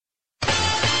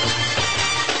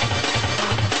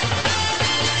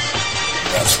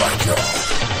Yo,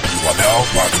 you are now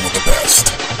rocking with the best.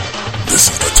 This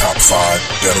is the Top 5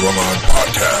 Dead or Alive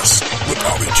podcast with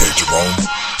Ali K. Jerome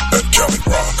and Kelly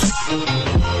Brock.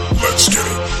 Let's get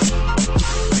it.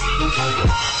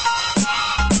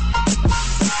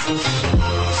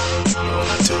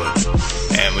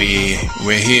 And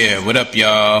we're here. What up,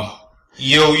 y'all?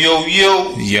 Yo.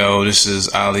 Yo, this is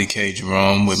Ali K.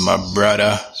 Jerome with my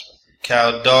brother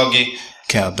Cal Doggy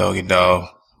Dog.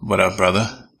 What up,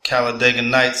 brother? Talladega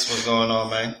Nights. What's going on,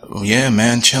 man? Oh, yeah,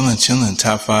 man. Chilling.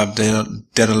 Top 5 Dead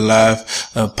or Alive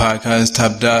podcast.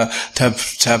 Top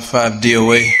 5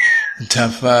 DOA. Top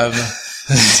 5.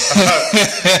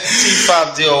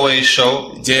 T5DOA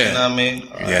show. Yeah. You know what I mean?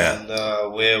 Yeah. And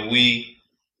where we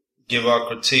give our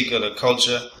critique of the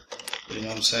culture. You know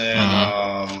what I'm saying?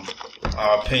 Mm-hmm.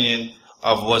 Our opinion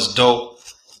of what's dope.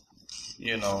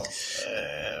 You know,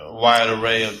 wide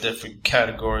array of different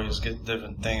categories, get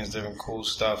different things, different cool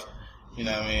stuff. You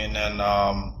know what I mean?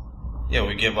 And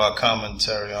we give our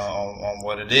commentary on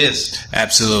what it is.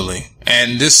 Absolutely.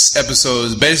 And this episode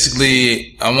is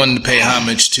basically, I wanted to pay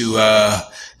homage to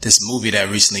this movie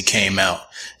that recently came out.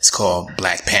 It's called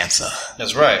Black Panther.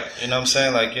 That's right. You know what I'm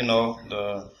saying? Like,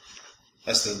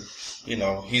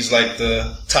 he's like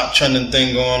the top trending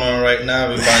thing going on right now.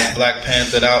 Everybody's Black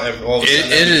Panther out. It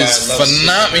is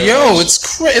phenomenal. Yo,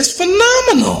 it's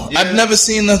phenomenal. Yeah. I've never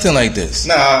seen nothing like this.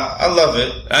 Nah, I love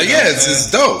it.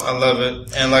 It's dope. I love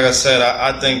it. And like I said,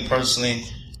 I think personally,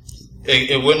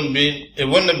 it wouldn't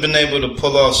have been able to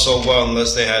pull off so well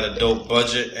unless they had a dope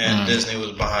budget and Disney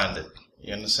was behind it.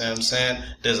 You understand what I'm saying?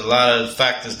 There's a lot of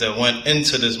factors that went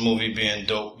into this movie being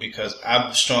dope because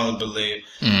I strongly believe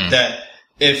that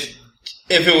if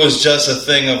it was just a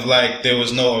thing of like there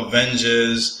was no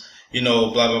Avengers,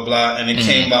 blah blah blah, and it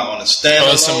came out on a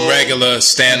standalone, or some regular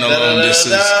standalone,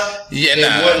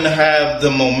 it wouldn't have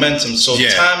the momentum. So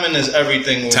timing is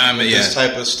everything with this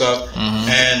type of stuff,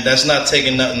 and that's not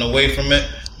taking nothing away from it.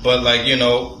 But like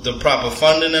the proper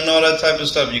funding and all that type of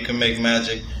stuff, you can make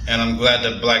magic. And I'm glad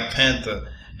that Black Panther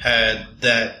had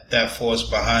that force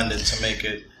behind it to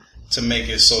make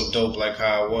it so dope like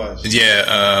how it was.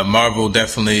 Yeah, Marvel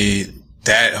definitely.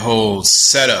 That whole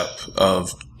setup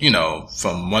of,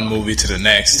 from one movie to the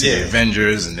next, to the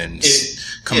Avengers, and then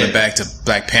coming back to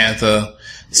Black Panther,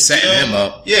 setting him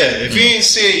up. Yeah, if you ain't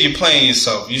see it, you're playing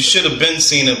yourself. You should have been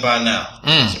seen it by now.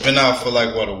 It's been out for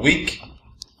like, a week?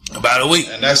 About a week.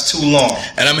 And that's too long.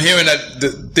 And I'm hearing that the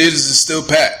theaters is still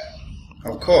packed.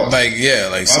 Of course. I'm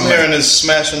hearing it's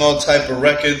smashing all type of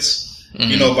records. By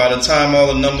the time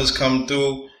all the numbers come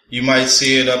through, you might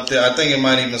see it up there. I think it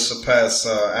might even surpass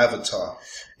Avatar.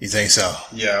 You think so?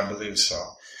 Yeah, I believe so.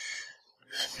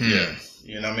 Yeah.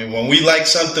 You know what I mean? When we like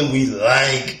something, we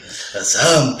like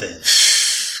something.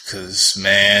 Because,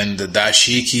 man, the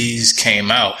dashikis came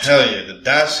out. Hell yeah. The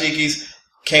dashikis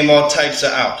came all types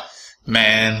of out.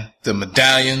 Man, the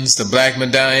medallions, the black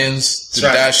medallions, the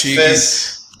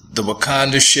dashikis. The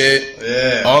Wakanda shit.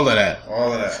 Yeah. All of that.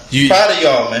 Proud of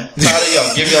y'all, man. Proud of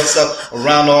y'all. Give yourself a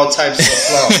round of all types of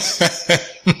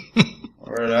applause.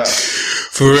 Word up.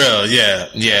 For real, yeah.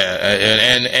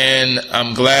 And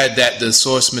I'm glad that the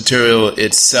source material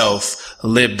itself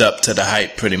lived up to the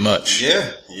hype pretty much.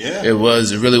 Yeah. It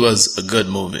really was a good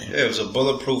movie. Yeah, it was a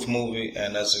bulletproof movie,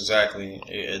 and that's exactly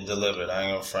it delivered. I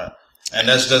ain't gonna front. And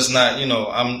that's just not,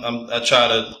 I try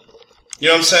to, you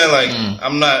know what I'm saying? Like,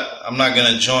 I'm not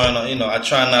gonna join, I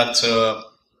try not to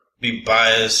be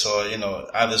biased or,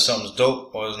 either something's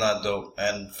dope or it's not dope.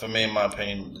 And for me, in my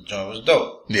opinion, the joint was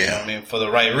dope. Yeah. You know what I mean? For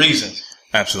the right reasons.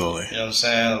 Absolutely. You know what I'm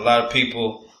saying? A lot of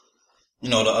people,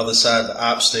 the other side, the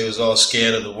ops, they was all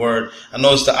scared of the word. I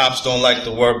noticed the ops don't like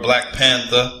the word Black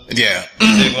Panther. Yeah.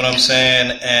 You dig what I'm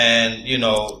saying? And,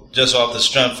 just off the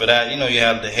strength of that, you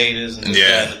have the haters and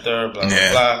the third, blah,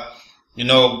 blah,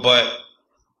 blah. But,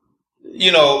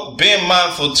 being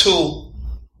mindful too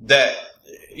that,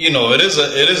 it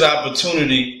is an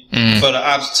opportunity for the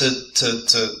ops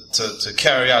to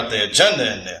carry out their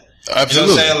agenda in there.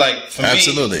 Absolutely. You know what I'm saying? Like, for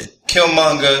me,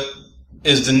 Killmonger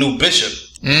is the new bishop.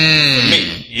 For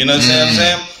me. You know what I'm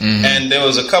saying? And there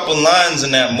was a couple lines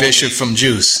in that movie. Bishop from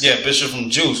Juice. Yeah, Bishop from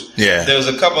Juice. Yeah. There was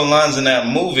a couple lines in that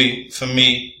movie for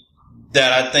me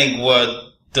that I think were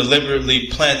deliberately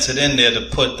planted in there to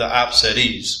put the ops at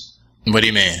ease. What do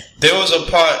you mean? There was a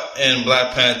part in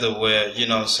Black Panther where,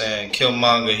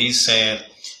 Killmonger, he's saying,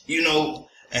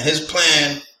 and his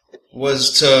plan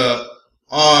was to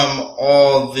arm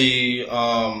all the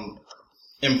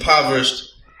impoverished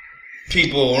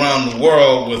people around the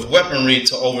world with weaponry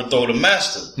to overthrow the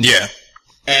master. Yeah.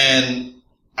 And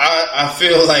I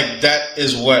feel like that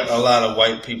is what a lot of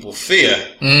white people fear.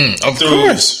 Of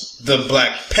course. The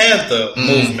Black Panther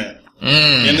movement.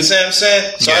 You understand what I'm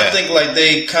saying? So I think like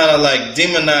they kind of like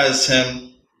demonized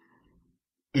him,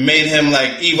 made him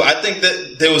like evil. I think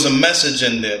that there was a message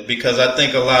in there because I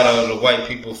think a lot of the white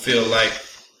people feel like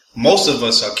most of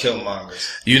us are killmongers.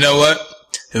 You know what?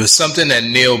 It was something that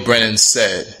Neil Brennan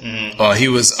said. He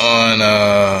was on,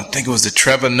 I think it was the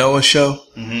Trevor Noah show.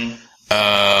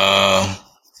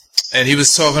 And he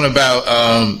was talking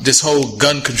about this whole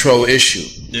gun control issue.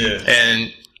 Yeah.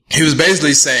 And he was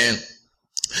basically saying,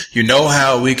 you know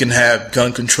how we can have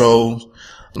gun control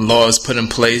laws put in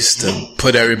place to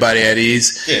put everybody at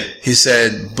ease? Yeah. He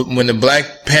said, but when the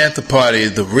Black Panther Party,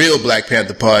 the real Black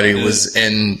Panther Party was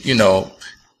in,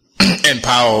 in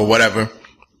power or whatever,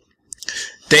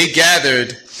 they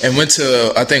gathered and went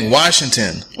to, I think,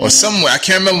 Washington or somewhere. I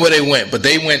can't remember where they went, but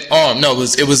they went armed. No,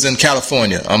 it was in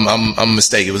California. I'm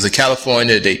mistaken. It was in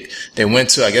California. They went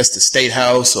to, I guess, the State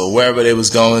House or wherever they was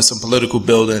going, some political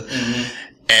building.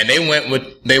 And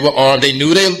they were armed. They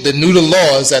knew the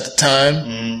laws at the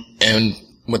time. And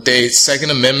with their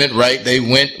Second Amendment right, they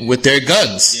went with their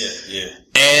guns. Yeah.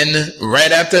 And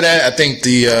right after that, I think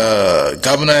the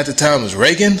governor at the time was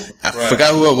Reagan. I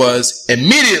forgot who it was.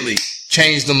 Immediately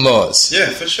changed them laws. Yeah,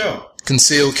 for sure.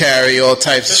 Concealed carry, all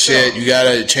types of shit. You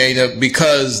gotta change them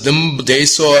because they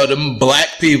saw them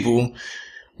black people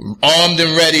armed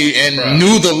and ready and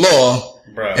knew the law.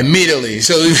 Immediately.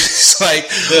 So it's like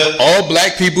all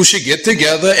black people should get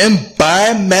together and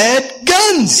buy mad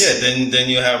guns. Yeah, then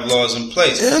you have laws in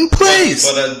place.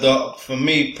 But for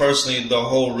me personally, the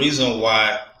whole reason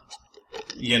why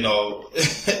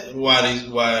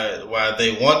why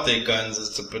they want their guns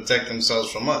is to protect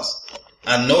themselves from us.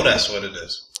 I know that's what it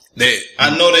is. I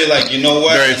know they like, you know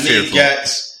what? I need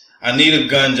gats. I need a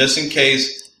gun just in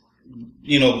case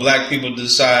black people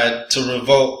decide to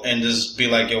revolt and just be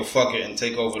like, yo, fuck it, and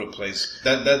take over the place.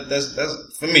 That's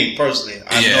for me personally.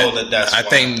 I know that's I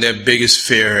think their biggest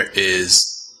fear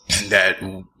is that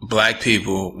black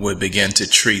people would begin to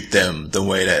treat them the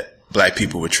way that black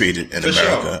people were treated in America.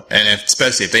 Sure. And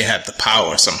especially if they have the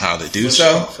power somehow to do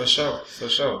so. For sure.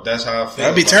 That's how I feel.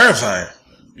 That'd be terrifying.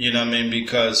 You know what I mean?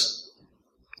 Because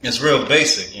it's real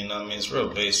basic. You know what I mean? It's real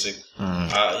basic.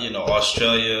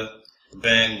 Australia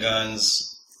ban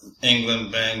guns,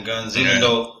 England ban guns, even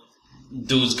though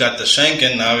dudes got the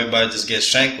shanking, now everybody just gets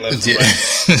shanked left and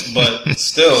right. But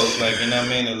still, like, you know what I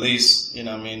mean? At least, you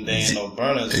know what I mean? They ain't no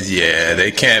burners. Yeah, they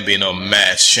can't be no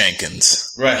mass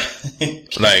shankings. Right.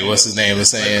 Like, what's his name was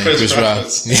saying? Like Chris Rock.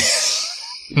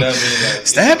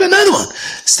 Stab another one.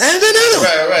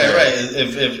 Right.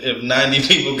 If 90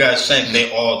 people got shanked, they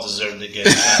all deserve to get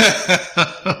shanked.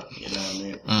 You know what I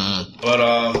mean? But,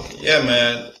 yeah,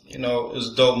 man. It's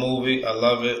a dope movie. I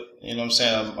love it. You know what I'm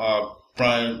saying?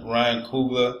 Ryan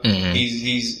Coogler,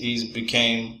 he's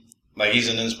became, like, he's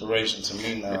an inspiration to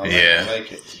me now. I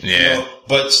like it. Yeah.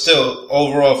 But still,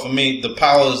 overall, for me, the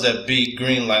powers that be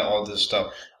greenlight all this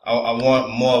stuff. I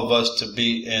want more of us to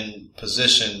be in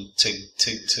position to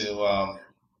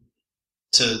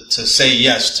say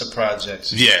yes to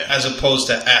projects. Yeah. As opposed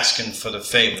to asking for the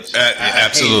favors.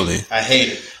 Absolutely. I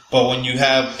hate it. But when you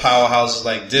have powerhouses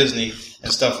like Disney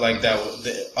and stuff like that, with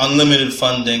the unlimited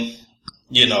funding,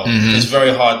 it's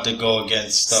very hard to go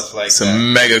against stuff like that. It's a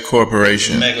mega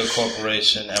corporation.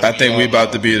 I think we're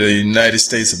about to be the United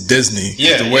States of Disney.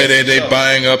 Yeah. The way they're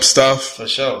buying up stuff. For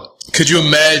sure. Could you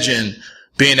imagine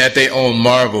being at their own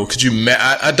Marvel? Could you?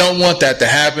 I don't want that to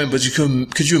happen, but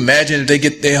could you imagine if they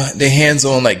get their hands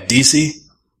on like DC?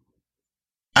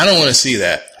 I don't want to see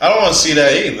that. I don't want to see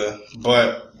that either.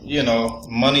 But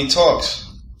money talks.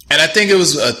 And I think it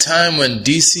was a time when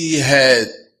DC had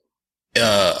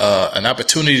an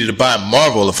opportunity to buy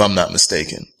Marvel, if I'm not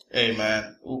mistaken. Hey,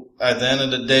 man. At the end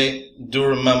of the day, do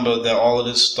remember that all of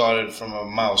this started from a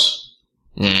mouse.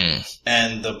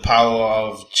 And the power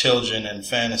of children and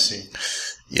fantasy.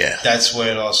 Yeah. That's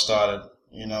where it all started.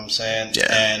 You know what I'm saying?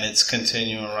 Yeah. And it's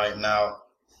continuing right now.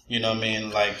 You know what I mean?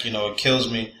 Like, it kills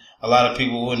me. A lot of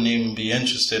people wouldn't even be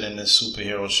interested in this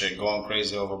superhero shit, going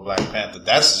crazy over Black Panther.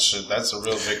 That's the shit. That's a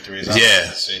real victory.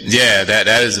 Yeah,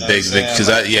 that is a big victory. Because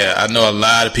I know a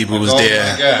lot of people was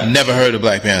there, never heard of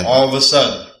Black Panther. All of a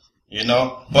sudden,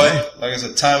 But like I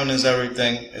said, timing is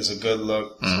everything. It's a good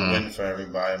look. It's a win for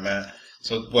everybody, man.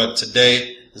 So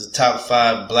today is the top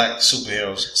 5 black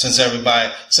superheroes. Since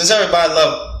everybody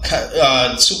love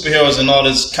superheroes and all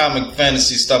this comic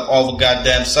fantasy stuff all the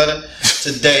goddamn sudden,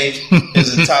 today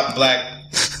is the top 5 black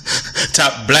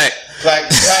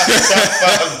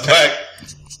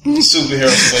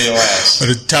superheroes for your ass.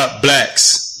 The top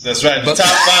blacks. That's right. The top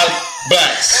 5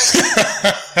 blacks.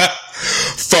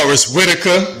 Forrest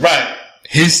Whitaker. Right.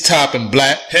 He's top and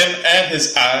black. Him and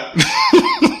his eye.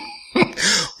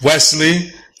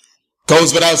 Wesley.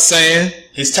 Goes without saying.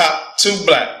 He's top 2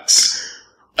 blacks.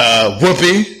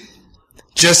 Whoopi.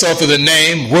 Just off of the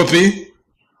name, Whoopi.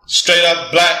 Straight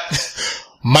up black.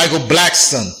 Michael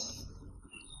Blackson.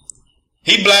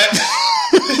 He black.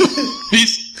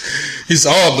 He's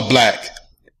all the black.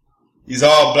 He's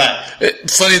all black.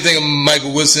 Funny thing of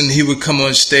Michael Woodson, he would come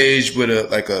on stage with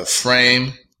a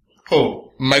frame.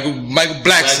 Who? Michael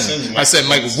Blackson. I said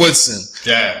Michael Woodson.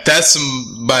 Yeah. That's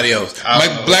somebody else.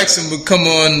 Michael Blackson would come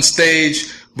on stage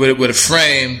with a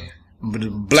frame, with a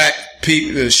black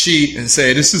sheet and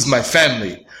say, "This is my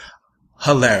family."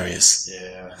 Hilarious.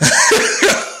 Yeah.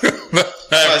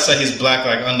 I say he's black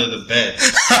like under the bed.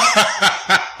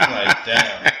 I'm like,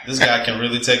 damn, this guy can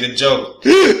really take a joke.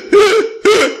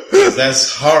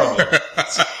 That's horrible.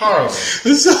 It's horrible.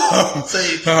 It's horrible. So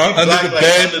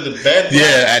under the bed?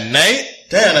 Yeah, at night.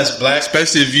 Damn, that's black.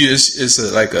 Especially if it's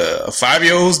like a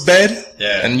 5-year-old's bed.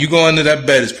 Yeah. And you go under that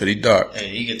bed, it's pretty dark. Hey,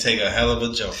 he can take a hell of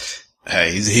a joke.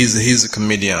 Hey, he's a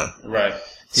comedian. Right.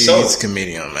 He's a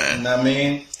comedian, man. You know what I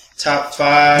mean? Top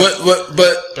 5.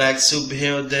 But black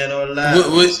superhero dead or alive.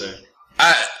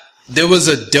 There was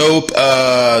a dope.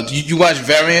 You watch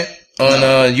Variant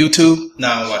on YouTube? No,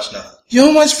 I don't watch nothing. You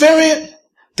don't watch Variant?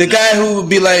 The guy who would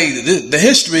be like the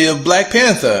history of Black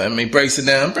Panther. I mean, breaks it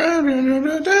down. I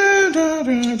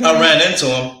ran into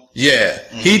him. Yeah,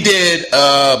 he did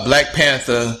Black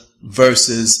Panther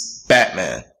versus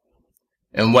Batman,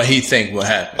 and what he think will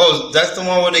happen. Oh, that's the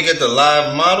one where they get the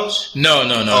live models? No.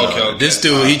 Okay. This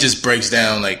dude, he just breaks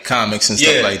down like comics and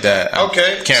stuff like that.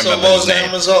 Okay. Can't so remember what was his the name.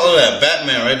 end result of that?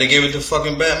 Batman, right? They gave it to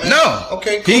fucking Batman? No.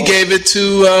 Okay, cool. He gave it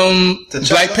to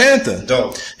Black Panther.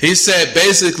 Dope. He said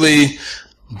basically,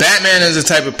 Batman is the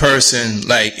type of person,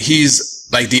 like, he's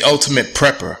like the ultimate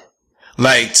prepper.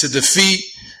 Like, to defeat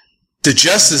the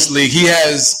Justice League, he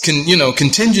has,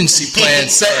 contingency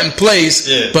plans set in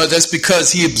place, but that's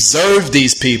because he observed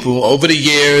these people over the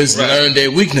years and learned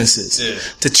their weaknesses. Yeah.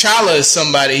 T'Challa is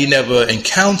somebody he never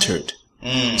encountered.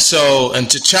 So, and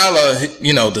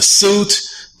T'Challa, the suit,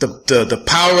 the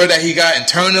power that he got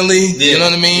internally, you know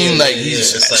what I mean?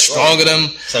 He's like, stronger than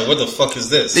him. It's like, what the fuck is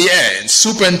this? Yeah, and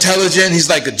super intelligent. He's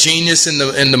like a genius in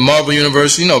the Marvel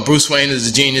universe. Bruce Wayne is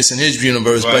a genius in his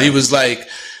universe, but he was like,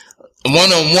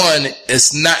 one-on-one,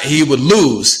 it's not, he would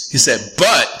lose. He said,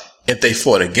 but if they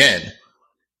fought again,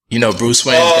 Bruce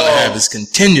Wayne's gonna have his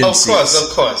contingencies. Of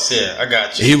course, yeah, I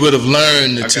got you. He would have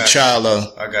learned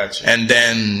T'Challa. I got you. And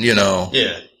then,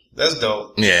 Yeah, that's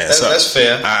dope. Yeah, that's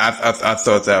fair. I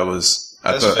thought that was,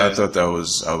 I thought that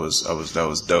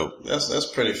was dope. That's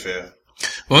pretty fair.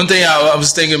 One thing I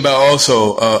was thinking about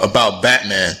also, about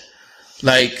Batman,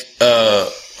 like,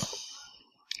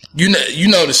 you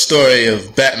know the story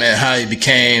of Batman, how he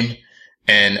became,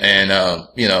 and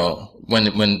when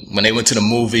they went to the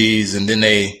movies, and then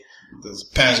his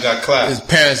parents got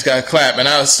clapped. And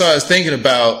I started thinking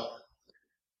about,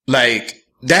 like,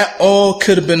 that all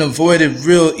could have been avoided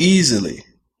real easily.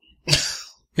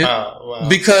 Wow.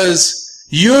 Because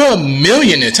you're a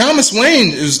millionaire. Thomas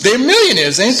Wayne, they're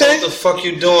millionaires, ain't they? What the fuck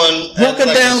you doing? Walking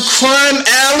down Crime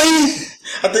Alley?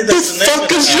 I think that's the name of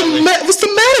the alley. What's the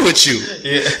matter with you?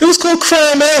 Yeah. It was called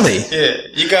Crime Alley. Yeah.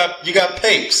 You got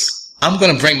papes. I'm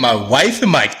gonna bring my wife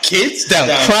and my kids down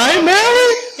Crime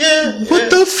Alley? Yeah. What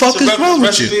the fuck is wrong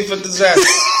with you? Recipe for disaster.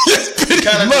 You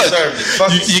kind of deserved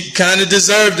it. You kind of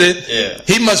deserved it. Yeah.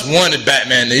 He must wanted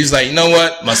Batman. He's like, you know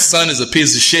what? My son is a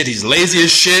piece of shit. He's lazy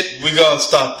as shit. We're gonna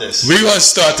start this.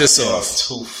 Off.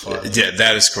 Too funny. Yeah,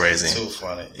 that is crazy. Too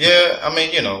funny. Yeah, I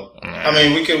mean,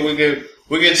 we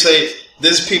could say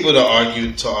there's people that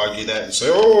argue that and say,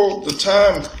 oh, the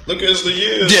time, look at the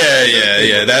years.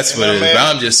 Yeah. That's what it is. But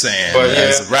I'm just saying,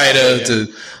 as a writer, to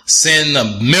send a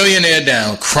millionaire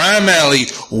down Crime Alley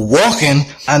walking,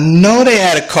 I know they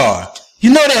had a car. You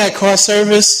know they had car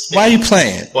service. Why are you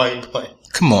playing?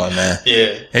 Come on, man.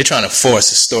 Yeah. They're trying to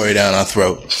force a story down our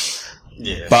throat.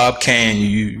 Yeah. Bob Kane,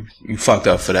 you fucked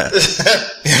up for that.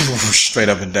 Straight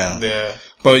up and down. Yeah.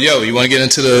 But yo, you want to get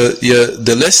into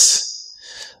the list?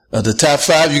 The top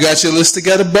 5, you got your list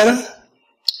together better?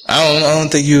 I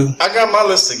don't think you. I got my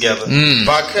list together,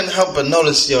 but I couldn't help but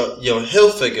notice your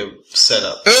Hilfiger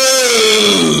setup.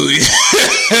 Ooh,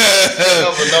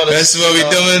 that's what we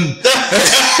doing.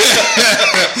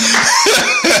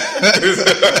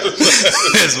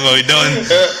 That's what we doing. I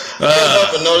couldn't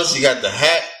help but notice you got the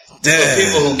hat. For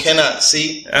people who cannot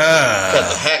see, got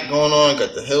the hat going on,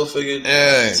 got the Hilfiger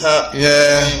top.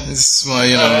 Yeah, it's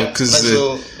well, because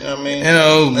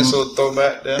nice little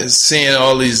throwback there. Seeing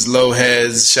all these low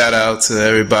heads, shout out to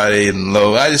everybody in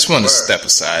low. I just want to step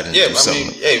aside and do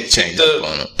something. Change up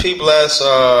on them. People ask,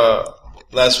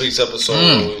 last week's episode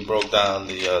where we broke down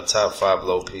the top 5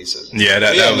 low pieces. Yeah,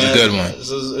 that was a good one.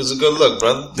 It's a good look,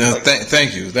 brother. Yeah,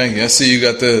 thank you. I see you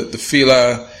got the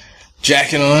Fila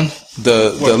jacket on,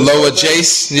 the lower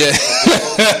Jace, yeah,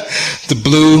 the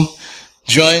blue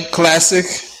joint classic.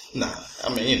 Nah, I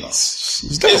mean, you know,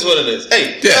 it's what it is.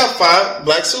 Hey, top 5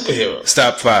 black superheroes.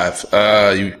 Top 5.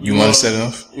 You want to set it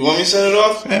off? You want me to set it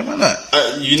off? Yeah, why not?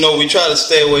 We try to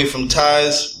stay away from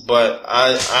ties, but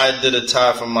I did a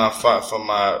tie for my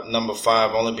number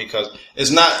 5 only because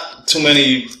it's not too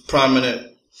many prominent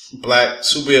black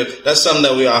superheroes. That's something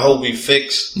that I hope we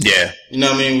fix. Yeah. You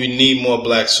know what I mean? We need more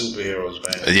black superheroes,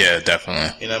 man. Yeah,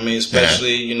 definitely. You know what I mean?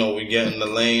 Especially, we get in the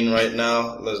lane right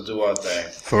now. Let's do our thing.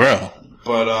 For real.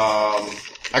 But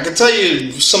I can tell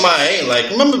you somebody I ain't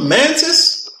like. Remember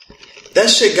Mantis? That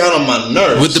shit got on my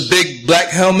nerves. With the big black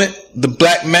helmet, the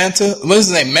black manta. What is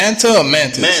his name? Manta or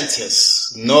Mantis?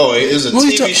 Mantis. No, it was a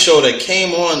TV show that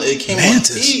came on. It came on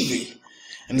TV.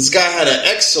 And this guy had an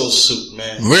exosuit,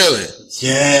 man. Really?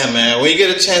 Yeah, man. When you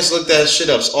get a chance to look that shit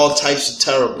up, it's all types of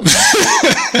terrible.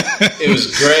 It was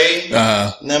gray. You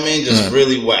know what I mean? Just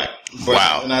really whack. But,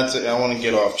 wow. And I want to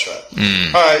get off track.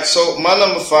 All right, so my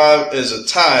number 5 is a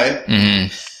tie.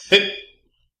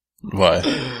 What?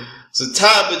 It's a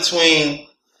tie between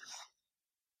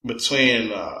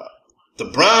the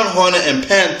Brown Hornet and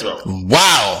Panthro.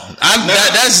 Wow.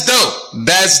 That's dope.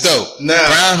 That's dope. Now,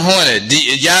 Brown Hornet.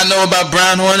 Y'all know about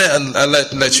Brown Hornet? I'll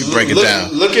let you break it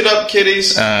down. Look it up,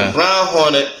 kiddies. The Brown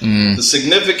Hornet, the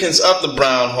significance of the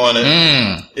Brown Hornet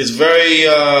is very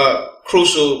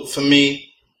crucial for me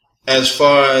as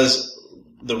far as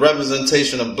the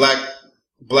representation of black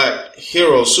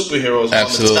heroes, superheroes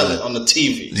on the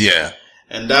TV. Yeah.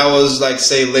 And that was like,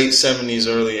 say, late 70s,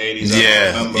 early 80s. I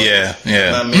don't remember. Yeah. You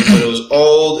know what I mean? But it was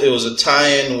old. It was a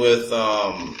tie-in with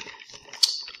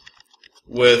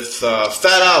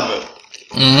Fat Albert.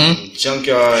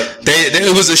 Junkyard.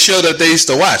 It was a show that they used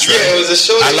to watch, right? Yeah, it was a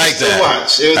show they used to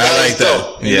watch. It was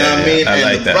dope. You know what I mean?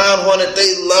 And the Brown Hornet,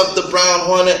 they loved the Brown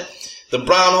Hornet. The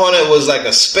Brown Hornet was like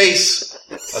a space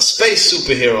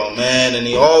superhero, man, and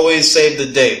he always saved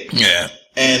the day. Yeah.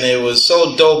 And it was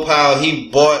so dope how he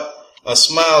brought a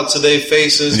smile to their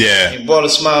faces. Yeah. He brought a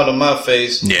smile to my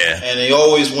face. Yeah. And he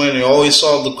always win. He always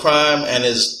solved the crime, and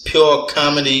his pure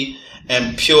comedy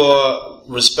and pure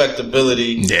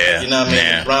respectability. Yeah. You know what I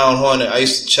mean? The Brown Hornet. I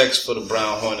used to check for the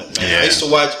Brown Hornet, man. Yeah. I used to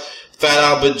watch Fat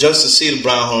Albert just to see the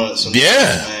Brown Hornet sometimes,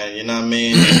 man. You know what I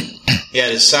mean? He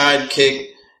had his sidekick,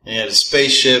 and he had a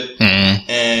spaceship,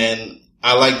 and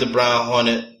I like the Brown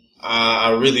Hornet.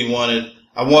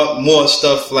 I want more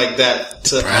stuff like that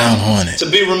to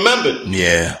be remembered.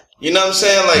 Yeah. You know what I'm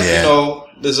saying? Like,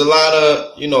 there's a lot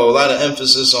of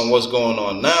emphasis on what's going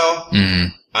on now.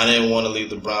 I didn't want to leave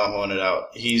the Brown Hornet out.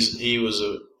 He was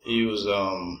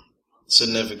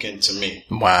significant to me.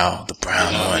 Wow, the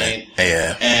Brown Hornet. I mean?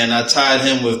 Yeah. And I tied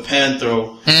him with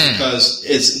Panthro because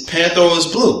Panthro is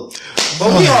blue.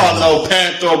 But we all know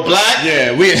Panthro black.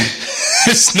 Yeah,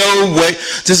 there's no way.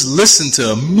 Just listen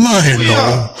to him.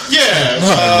 Lionel.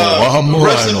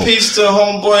 Rest in peace to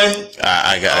homeboy.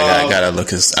 I gotta look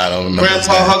his. I don't remember.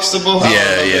 Grandpa Huxtable.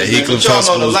 Yeah. He could y'all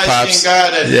know the light skinned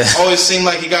guy that always seemed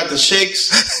like he got the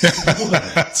shakes.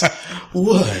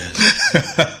 What?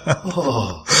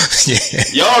 Oh. Yeah.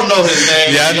 Y'all know his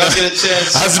name. Yeah, y'all get a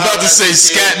chance. I was about to say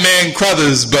Scatman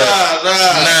Crothers, but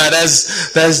nah,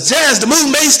 that's Jazz the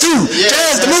Moon Base too. Yeah,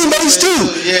 Jazz the Moon Base too.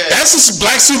 Yeah, that's a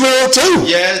black superhero too.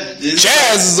 Yeah,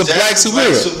 Jazz is a black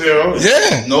superhero.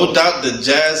 Yeah, no doubt that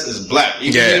Jazz is black.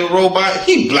 Even he a robot,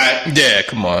 he black. Yeah,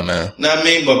 come on, man. Know what I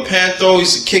mean? But Panthro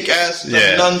used to kick ass.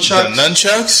 Nunchucks. The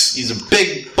nunchucks. He's a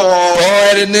big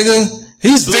bald-headed nigga.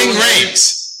 He's Ving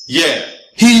Rhames. Yeah.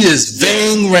 He is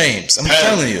Ving Rhames. I'm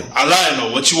telling you. I know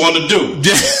what you want to do.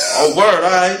 Oh, word, all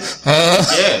right.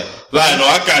 Yeah. Lionel,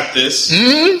 I got this.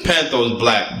 Panthro's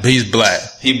black. He's black.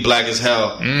 He black as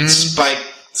hell.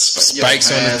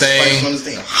 Spikes on the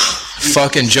thing.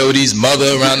 Fucking Jody's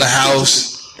mother around the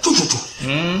house.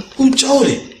 Who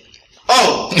Jody?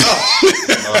 Oh.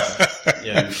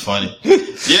 Yeah, you're funny.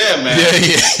 Yeah, man.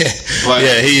 Yeah. But,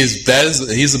 he's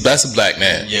the best of black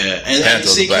man. Yeah, and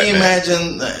see, can you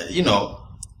imagine?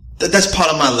 That's part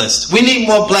of my list. We need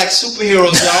more black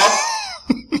superheroes, y'all.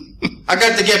 I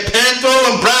got to get Panthro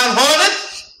and Brown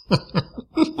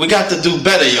Hornet. We got to do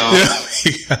better, y'all.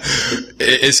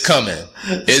 It's coming.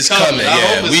 It's coming.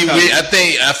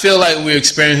 Yeah, I feel like we're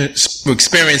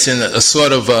experiencing a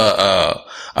sort of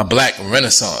a black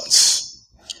renaissance.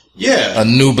 Yeah, a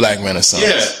new black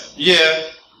renaissance.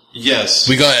 Yes.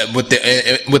 We got with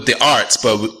the arts,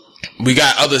 but we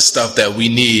got other stuff that we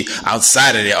need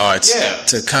outside of the arts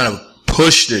to kind of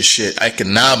push this shit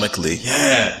economically.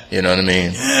 Yeah. You know what I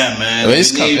mean? Yeah, man. I mean,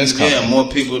 it's coming. Yeah, more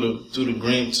people to do the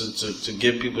green, to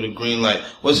give people the green light.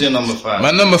 What's your number 5?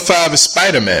 My number 5 is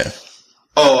Spider-Man.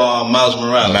 Oh, Miles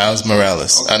Morales. Miles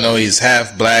Morales. Okay. I know he's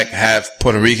half black, half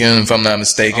Puerto Rican, if I'm not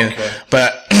mistaken. Okay.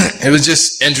 But it was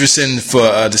just interesting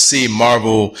to see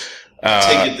Marvel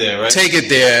take it there, right? Take it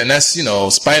there, and that's, you know,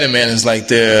 Spider-Man is like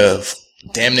their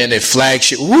damn near their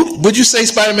flagship. Would you say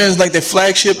Spider-Man is like their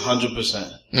flagship?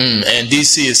 100%. And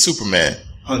DC is Superman.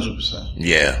 100%.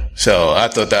 Yeah. So I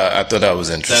thought that was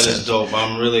interesting. That is dope.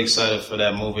 I'm really excited for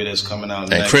that movie that's coming out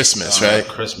next. And Christmas, right?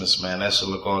 Christmas, man. That should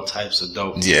look all types of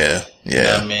dope. Yeah. Yeah. You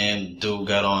know what I mean? Dude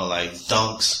got on like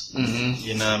dunks. Mm-hmm.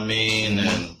 You know what I mean?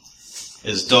 Mm-hmm. And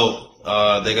it's dope.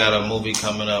 They got a movie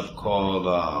coming up called,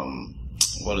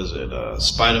 what is it?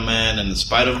 Spider-Man and the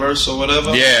Spider-Verse or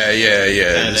whatever. Yeah.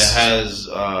 And it has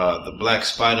the Black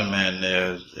Spider-Man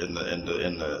there in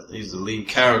the he's the lead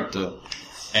character,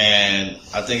 and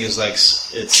I think it's like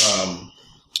it's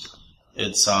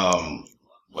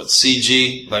what,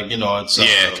 CG, like, you know, it's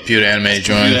computer animated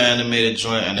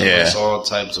joint, and it looks all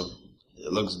types of.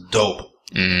 It looks dope.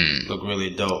 Look really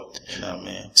dope. You know what I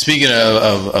mean? Speaking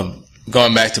of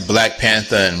going back to Black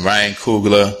Panther and Ryan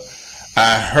Coogler.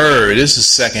 I heard, this is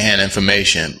secondhand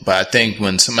information, but I think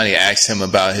when somebody asked him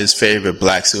about his favorite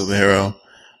black superhero,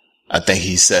 I think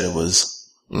he said it was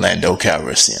Lando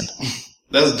Calrissian.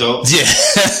 That's dope. Yeah.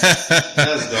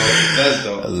 That's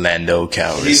dope. Lando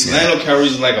Calrissian. Lando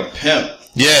Calrissian like a pimp.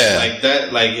 Yeah. Like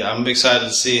that, like, I'm excited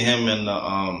to see him in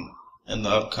the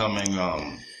upcoming,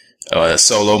 a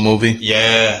solo movie?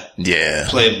 Yeah. Yeah.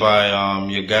 Played by,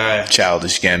 your guy.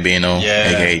 Childish Gambino. Yeah.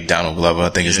 AKA Donald Glover, I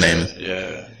think his name is.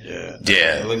 Yeah.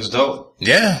 Yeah. It looks dope.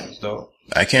 Yeah. It looks dope.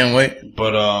 I can't wait.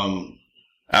 But,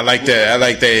 I like that. I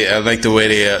like the way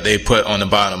they put on the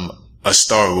bottom a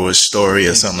Star Wars story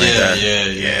or something like that.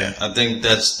 Yeah. I think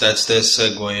that's their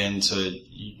segue into,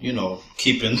 you know,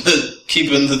 keeping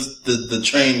the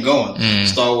train going.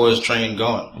 Star Wars train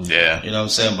going. Yeah. You know what I'm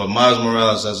saying? But Miles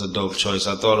Morales, that's a dope choice.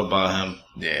 I thought about him.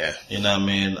 Yeah. You know what I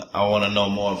mean? I want to know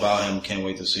more about him. Can't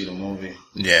wait to see the movie.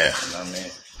 Yeah. You know what I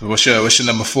mean? What's your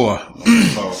number 4?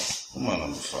 Number 4. What's my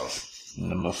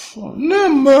number 4?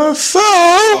 Number 4.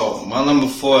 Oh, my number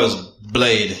 4 is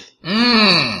Blade.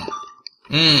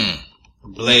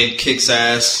 Blade kicks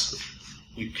ass.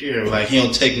 You care, like, he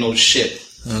don't take no shit.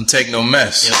 He don't take no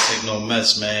mess. He don't take no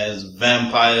mess, man. He's a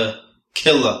vampire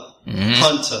killer,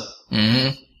 hunter.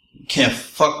 You can't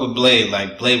fuck with Blade.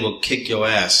 Like, Blade will kick your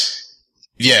ass.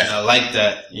 Yeah. And I like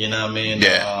that. You know what I mean?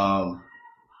 Yeah.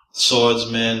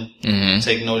 Swordsman,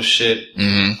 take no shit.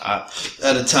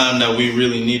 At a time that we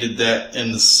really needed that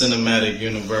in the cinematic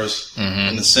universe,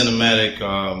 in the cinematic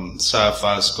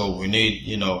sci-fi scope, we need,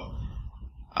 you know,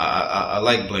 I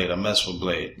like Blade. I mess with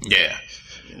Blade. Yeah.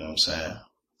 You know what I'm saying?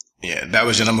 Yeah, that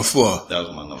was your number 4. That was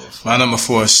my number 4. My number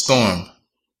 4 is Storm.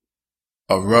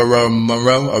 Aurora,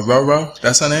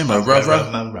 that's her name?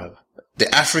 Aurora?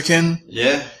 The African?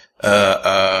 Yeah.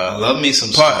 I love me some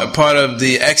Storm. Part of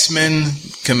the X-Men,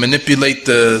 can manipulate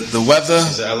the weather.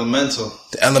 She's an elemental.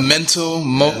 The elemental,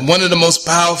 one of the most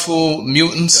powerful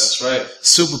mutants. That's right.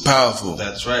 Super powerful.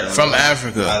 That's right. From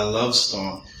Africa. I love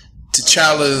Storm.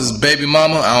 T'Challa's baby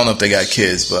mama. I don't know if they got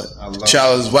kids, but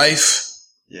T'Challa's wife.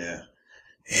 Yeah.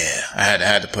 Yeah. I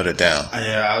had to put it down.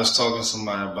 Yeah, I was talking to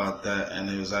somebody about that, and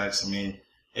they was asking me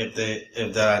if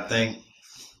I think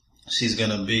she's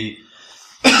gonna be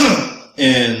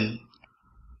in.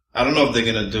 I don't know if they're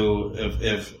gonna do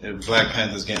if Black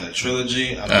Panther's getting a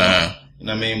trilogy. I don't know. You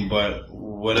know what I mean? But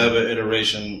whatever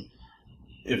iteration,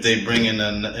 if they bring in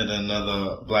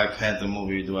another Black Panther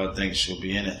movie, do I think she'll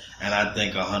be in it? And I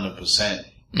think 100%.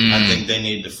 I think they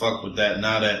need to fuck with that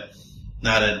now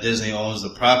that Disney owns the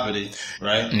property,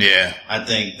 right? Yeah. I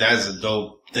think that's a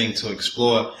dope thing to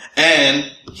explore. And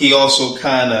he also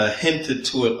kind of hinted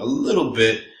to it a little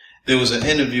bit. There was an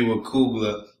interview with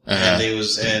Coogler. And they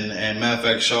was, and matter of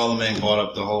fact, Charlemagne brought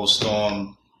up the whole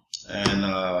Storm and,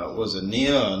 was it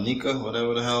Nia or Nika,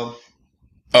 whatever the hell?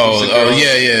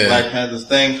 Yeah. Black Panther's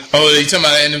thing. Oh, you talking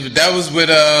about that interview? That was with,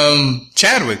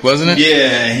 Chadwick, wasn't it?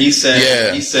 Yeah, he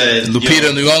said,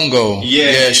 Lupita Nyong'o.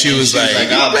 Yeah, she was like,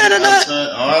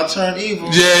 I'll turn evil.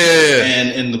 Yeah.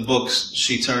 And in the books,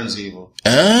 she turns evil.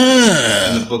 In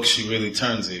the books, she really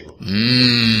turns evil.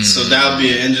 So that would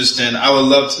be interesting. I would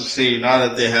love to see, now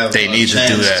that they have a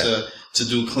chance to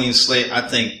do clean slate, I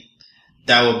think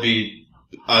that would be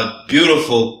a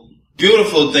beautiful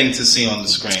thing to see on the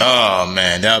screen. Oh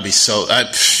man, that would be so.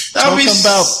 Talking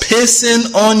about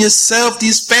pissing on yourself,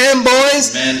 these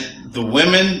fanboys. Man, the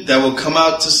women that will come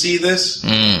out to see this.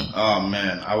 Oh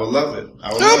man, I would love it.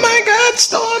 My God,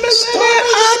 Storm is in it.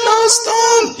 I know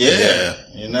Yeah.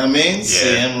 You know what I mean?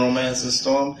 See him romancing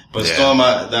Storm. But Storm,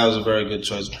 that was a very good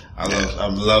choice. I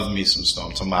love me some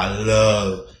Storm. I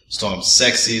love Storm.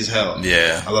 Sexy as hell.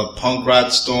 Yeah. I love punk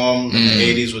rock Storm in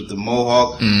the 80s with the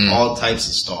mohawk. All types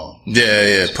of Storm.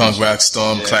 Yeah. Punk rock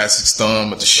Storm, classic Storm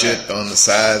with the shit on the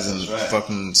sides and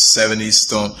fucking 70s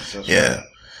Storm. That's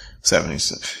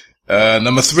 70s.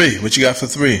 Number 3. What you got for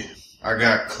 3? I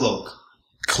got Cloak.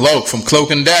 Cloak from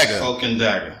Cloak and Dagger. Cloak and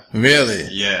Dagger. Really?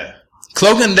 Yeah.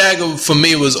 Cloak and Dagger for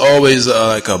me was always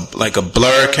like a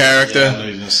Blur character. Yeah, I know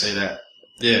you were gonna say that.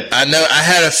 Yeah. I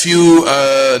had a few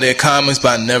their comics,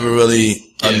 but I never really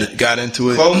got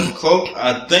into it. Cloak,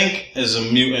 I think, is a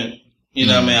mutant. You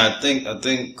know what I mean? I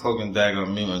think Cloak and Dagger are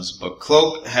mutants, but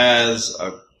Cloak has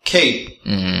a cape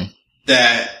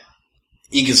that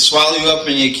he can swallow you up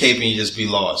in your cape and you just be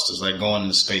lost. It's like going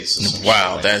into space.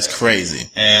 Wow, that's crazy.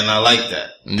 And I like that.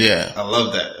 Yeah. I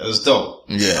love that. It was dope.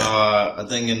 Yeah. I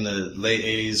think in the late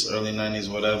 80s, early 90s,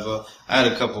 whatever, I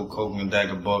had a couple of Cloak and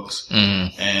Dagger books.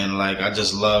 And like, I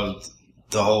just loved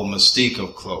the whole mystique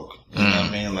of Cloak. You know what I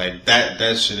mean? Like,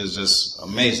 that shit is just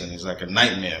amazing. He's like a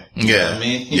nightmare. You know what I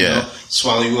mean? You know,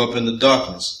 swallow you up in the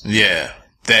darkness. Yeah.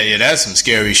 That's some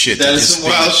scary shit. That's some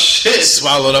wild shit.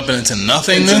 Swallowed up into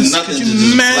nothingness. Into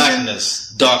just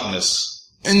blackness, darkness.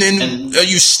 And then, are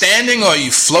you standing or are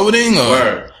you floating? Or?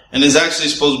 Word. And it's actually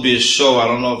supposed to be a show. I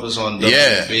don't know if it's on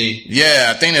WB.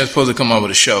 Yeah, I think they're supposed to come up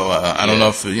with a show. I don't know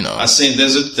if, I seen,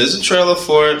 there's a trailer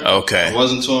for it. Okay. I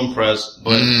wasn't too impressed,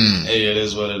 but hey, it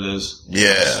is what it is. You know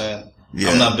what I'm saying?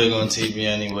 I'm not big on TV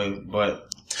anyway, but.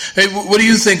 Hey, what do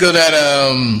you think of that,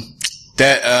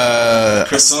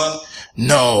 Krypton?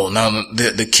 No,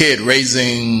 the kid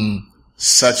raising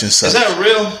such and such. Is that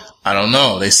real? I don't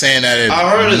know. They saying that I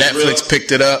heard Netflix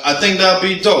picked it up. I think that'd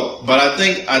be dope, but I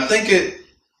think it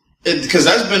because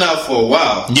that's been out for a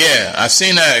while. Yeah, I've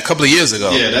seen that a couple of years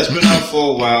ago. Yeah, that's been out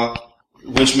for a while,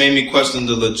 which made me question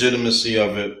the legitimacy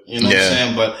of it. You know what I'm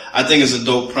saying? But I think it's a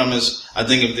dope premise. I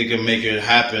think if they can make it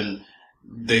happen,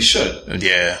 they should.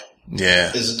 Yeah.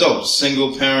 Yeah. It's dope.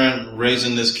 Single parent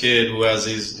raising this kid who has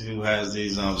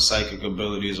these psychic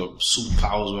abilities or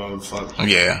superpowers, whatever the fuck.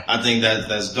 Yeah. I think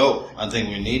that's dope. I think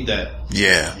we need that.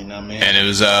 Yeah. You know what I mean? And it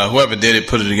was whoever did it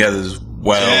put it together as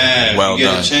well if you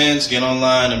get done. a chance, get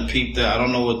online and peep that. I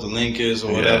don't know what the link is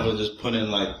or whatever. Just put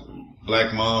in like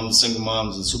black moms, single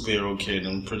moms, and superhero kid.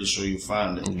 I'm pretty sure you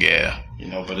find it. Yeah. You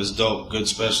know, but it's dope. Good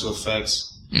special effects.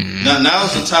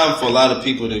 Now's the time for a lot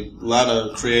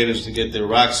of creators to get their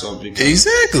rocks off because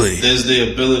there's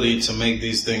the ability to make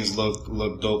these things look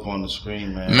dope on the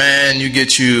screen, man. Man, you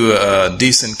get you a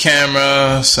decent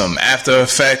camera, some After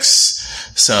Effects,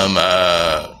 some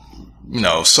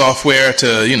software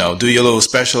to do your little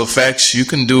special effects. You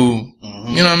can do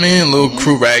you know what I mean, a little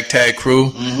crew, ragtag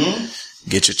crew.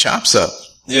 Get your chops up.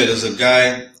 Yeah, there's a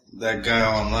guy, that guy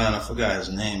online. I forgot his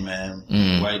name, man.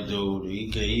 White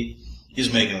dude.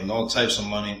 He's making all types of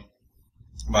money,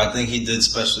 but I think he does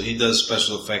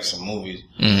special effects in movies.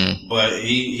 But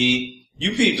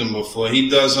you peeped him before. He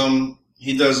does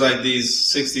like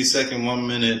these 60-second, 1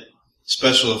 minute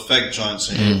special effect joints,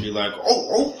 and he'll be like,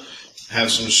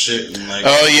 have some shit and like.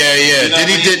 Oh yeah. You know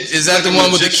Is that the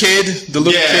one with the kid? The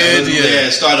little kid? Yeah,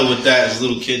 it started with that. His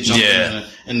little kid jumping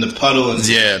in the puddle and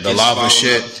the lava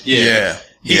shit. Yeah.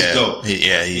 He's dope.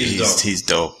 He's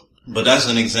dope. But that's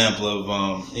an example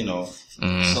of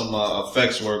some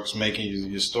effects works making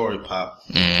your story pop.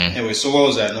 Anyway, so what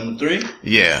was that? Number 3?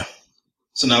 Yeah.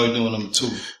 So now we're doing number 2.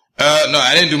 No,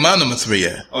 I didn't do my number 3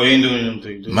 yet. Oh, you ain't doing number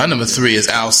 3. My number 3 is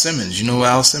Al Simmons. You know who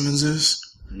Al Simmons is?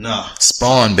 Nah.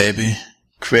 Spawn, baby.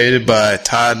 Created by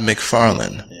Todd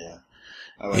McFarlane.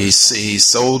 Yeah. He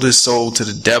sold his soul to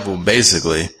the devil,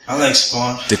 basically. I like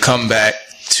Spawn. To come back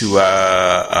to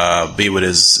be with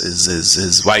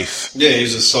his wife. Yeah,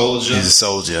 he's a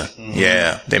soldier.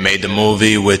 Yeah. They made the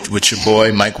movie with your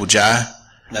boy Michael Jai.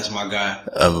 That's my guy.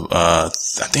 I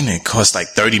think it cost like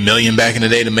 $30 million back in the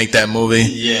day to make that movie.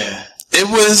 Yeah. It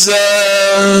was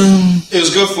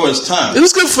good for its time. It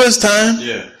was good for its time.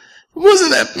 Yeah. It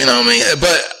wasn't that, you know what I mean?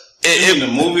 But the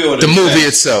movie or the movie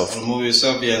itself? The movie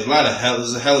itself, yeah. It's a lot of hell.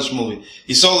 It's a hellish movie.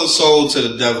 He sold his soul to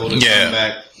the devil to come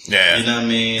back. Yeah. You know what I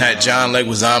mean? Had John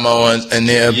Leguizamo in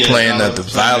there playing the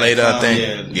Violator, I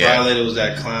think. Yeah. Violator was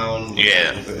that clown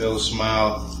with the ill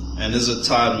smile. And this is a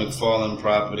Todd McFarlane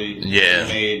property. Yeah.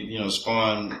 He made,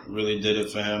 Spawn really did it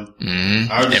for him.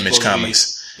 Image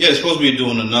Comics. They're supposed to be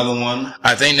doing another one.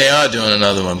 I think they are doing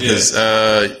another one because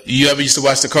you ever used to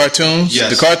watch the cartoons? Yes.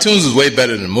 The cartoons is way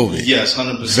better than the movie. Yes,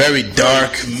 100%. Very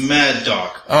dark. Mad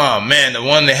dark. Oh man, the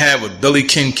one they had with Billy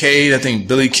Kincaid. I think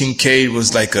Billy Kincaid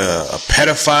was like a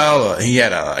pedophile, or he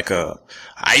had a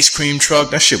ice cream truck.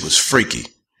 That shit was freaky.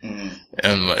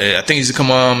 And I think he's to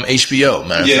come on HBO,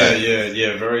 man.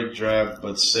 Yeah. Very drab,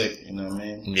 but sick. You know what I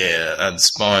mean? Yeah,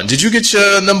 Spawn. Did you get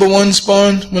your number one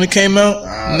Spawn when it came out?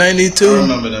 92? I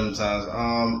remember them times.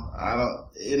 I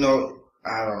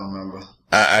don't remember.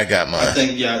 I got mine. I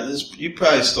think, you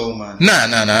probably stole mine. Nah.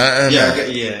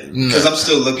 Because I'm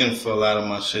still looking for a lot of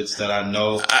my shits that I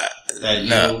know.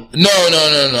 No.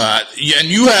 And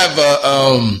you have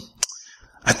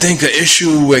I think an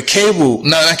issue with Cable.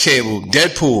 No, not Cable.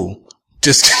 Deadpool.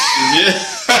 Just with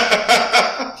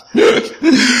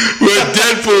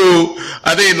Deadpool.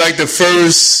 I think like the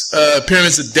first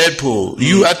appearance of Deadpool.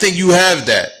 I think you have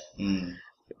that.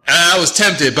 I was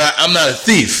tempted, but I'm not a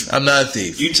thief.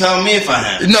 You tell me if I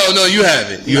have it. No, you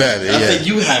have it. You have it. I think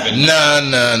you have it.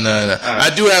 No. Right. I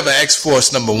do have an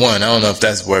X-Force number 1. I don't know if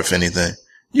that's worth anything.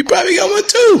 You probably got one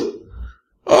too.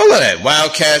 All of that.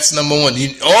 Wildcats number 1.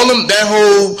 That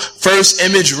whole first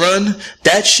Image run,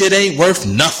 that shit ain't worth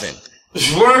nothing.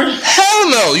 Word? Hell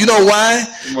no. You know why?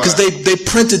 Because they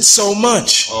printed so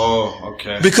much. Oh,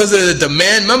 okay. Because of the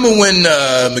demand. Remember when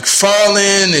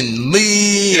McFarlane and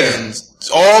Lee and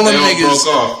all them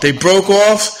niggas, they broke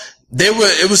off.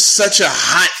 It was such a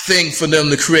hot thing for them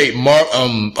to create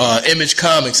Image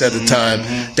Comics at the time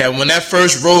that when that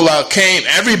first rollout came,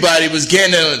 everybody was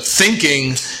getting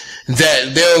thinking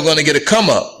that they were going to get a come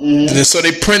up. So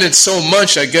they printed so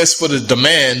much, I guess, for the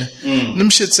demand. Them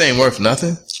shits ain't worth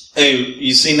nothing. Hey,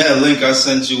 you seen that link I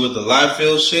sent you with the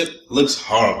Liefeld shit? Looks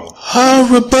horrible.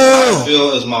 Horrible.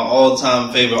 Liefeld is my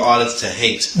all-time favorite artist to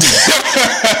hate.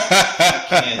 I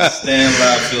can't stand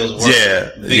Liefeld's work. Yeah.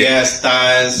 Big ass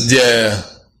thighs. Yeah.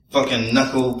 Fucking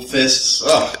knuckle fists.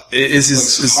 Ugh.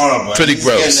 It's horrible. Pretty He's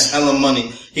gross. getting hella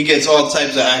money. He gets all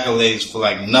types of accolades for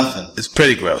like nothing. It's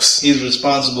pretty gross. He's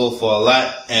responsible for a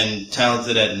lot and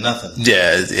talented at nothing.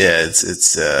 Yeah.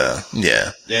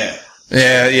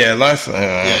 Life.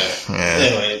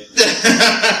 Anyway.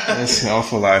 It's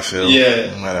awful Liefeld.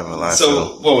 Yeah. Whatever, Liefeld.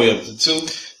 So, what we up to 2?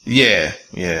 Yeah.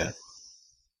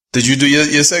 Did you do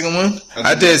your second one?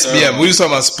 I did. Yeah, we was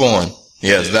talking about Spawn.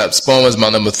 Yes, that Spawn was my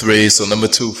number 3, so number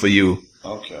 2 for you.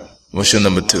 Okay. What's your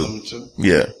number 2? Number 2?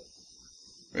 Yeah.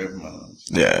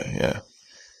 Yeah.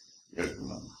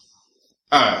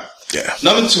 Alright. Yeah.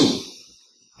 Number 2.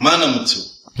 My number 2.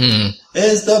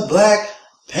 Is the Black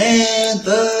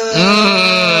Panther.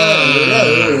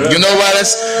 You know why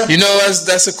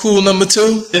that's a cool number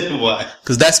 2? Why?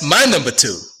 Because that's my number 2.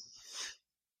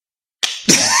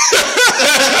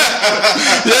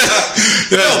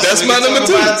 That's my number 2.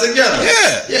 Together.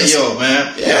 Yeah. Yo,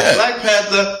 man. Yeah. Black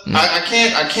Panther. I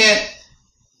can't.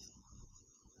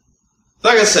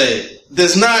 Like I say,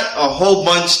 there's not a whole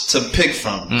bunch to pick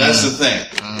from. That's the thing.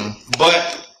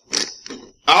 But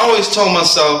I always told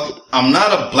myself, I'm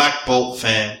not a Black Bolt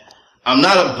fan. I'm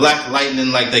not a Black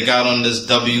Lightning like they got on this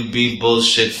WB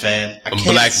bullshit fan. I can't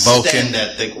Black stand Vulcan.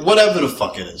 that thing. Whatever the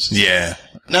fuck it is. Yeah.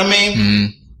 Know what I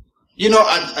mean? You know,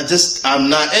 I'm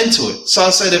not into it. So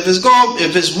I said, if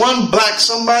it's one black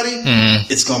somebody,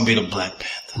 it's gonna be the Black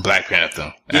Panther. Black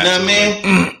Panther. You know what I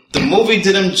mean? The movie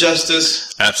did him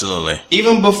justice. Absolutely.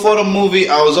 Even before the movie,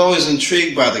 I was always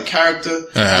intrigued by the character.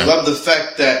 I love the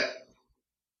fact that,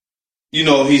 you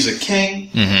know, he's a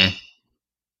king.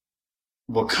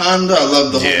 Wakanda, I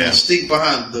love the whole mystique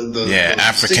behind the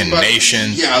African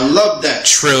nation. Yeah, I love that.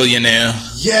 Trillionaire.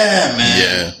 Yeah, man.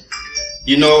 Yeah.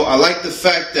 You know, I like the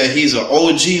fact that he's an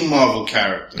OG Marvel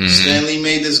character. Stan Lee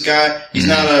made this guy. He's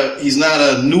not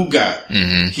a new guy.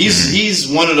 He's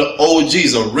one of the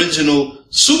OGs, original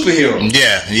superheroes.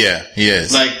 Yeah, he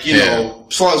is. Like, you know,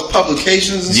 as far as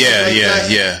publications and stuff like that.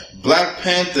 Yeah. Black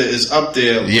Panther is up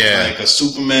there with like a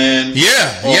Superman.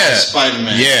 Or a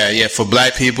Spider-Man. Yeah, for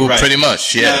black people, pretty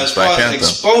much. Yeah, now, as far as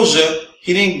exposure,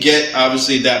 he didn't get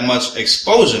obviously that much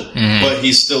exposure, but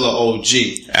he's still an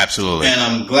OG. Absolutely. And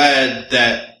I'm glad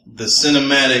that the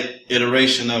cinematic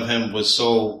iteration of him was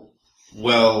so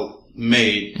well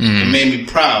made. It made me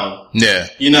proud. Yeah.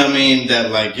 You know what I mean? That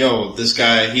like, yo, this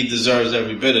guy, he deserves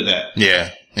every bit of that.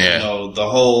 Yeah. You know, the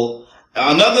whole,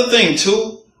 another thing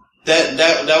too,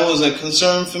 that was a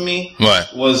concern for me.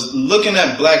 What? Was looking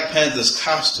at Black Panther's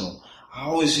costume. I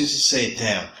always used to say,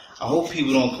 damn, I hope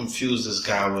people don't confuse this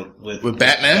guy with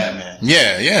Batman.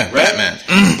 Yeah, right? Batman.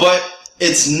 But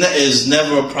it's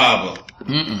never a problem.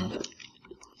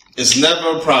 It's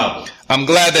never a problem. I'm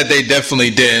glad that they definitely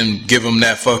didn't give him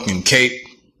that fucking cape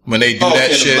when they do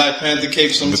that shit. The Black Panther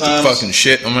cape sometimes. With the fucking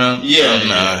shit around. Yeah. You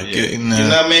know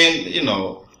what I mean? You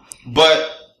know,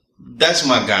 but that's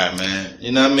my guy, man.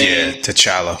 You know what I mean? Yeah,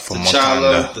 T'Challa from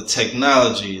Wakanda. The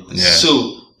technology, the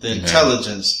suit, the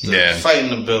intelligence, the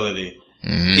fighting ability.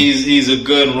 He's a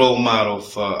good role model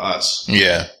for us.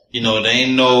 Yeah. You know, there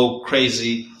ain't no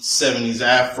crazy 70s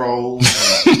afros.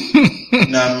 You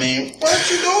know what I mean?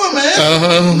 What you doing, man? You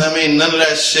know what I mean? None of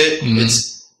that shit.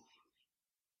 It's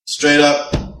straight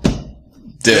up.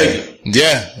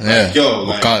 Yeah. Like, yo,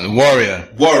 like,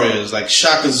 warriors, like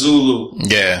Shaka Zulu.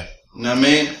 Yeah. You know what I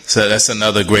mean? So that's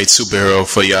another great superhero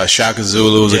for y'all. Shaka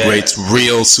Zulu is a great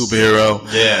real superhero.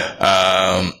 Yeah.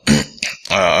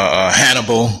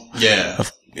 Hannibal. Yeah.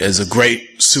 Is a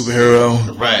great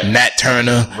superhero. Right. Nat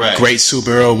Turner. Right. Great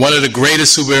superhero. One of the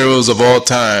greatest superheroes of all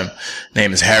time.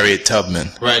 Name is Harriet Tubman.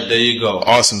 Right, there you go.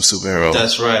 Awesome superhero.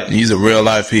 That's right. These are real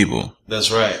life people.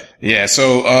 That's right. Yeah,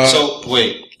 so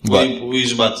wait. What were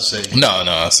you about to say? No,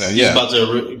 I said, yeah. You're about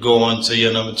to go on to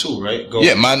your number 2, right?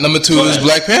 Yeah, my number 2 is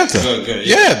Black Panther. Good.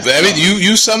 Yeah, I mean,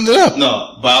 you summed it up.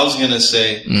 No, but I was going to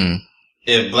say,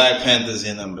 if Black Panther's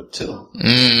your number 2, I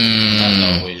don't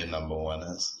know what your number 1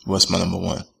 is. What's my number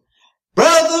 1?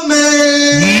 Brother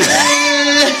Man!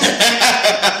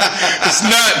 It's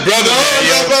not Brother Man,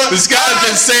 yo. This guy's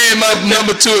been saying my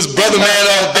number 2 is Brother Man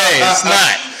all day. It's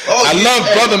not. I love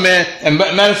Brother Man, and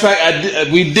matter of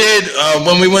fact, we did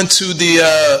when we went to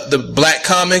the Black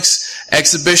Comics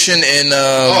exhibition in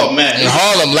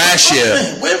Harlem last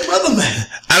year. Where Brother Man?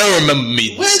 I don't remember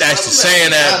me actually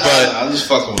saying that, I'm just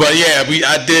fucking with but yeah,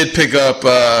 I did pick up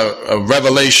a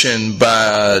Revelation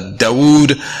by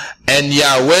Dawood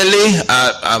Enyaweli.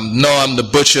 I know I'm the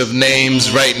butcher of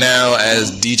names right now, as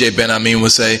DJ Ben Amin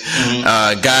would say.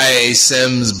 Guy A.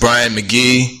 Sims, Brian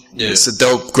McGee. Yeah. It's a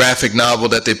dope graphic novel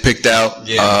that they picked out.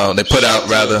 Yeah. They put out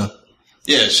rather.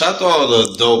 Yeah, shout to all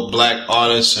the dope black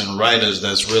artists and writers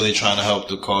that's really trying to help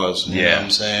the cause. You know what I'm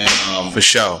saying? For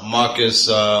sure. Marcus,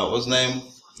 what's his name?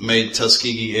 Made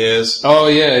Tuskegee Airs. Oh,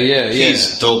 yeah.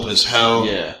 He's dope as hell.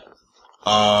 Yeah.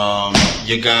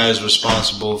 Your guy is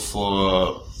responsible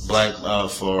for black, how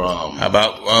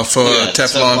about, for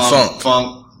Teflon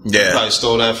Funk? Yeah. You probably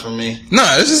stole that from me. No,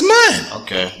 this is mine.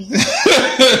 Okay. You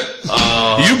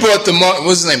bought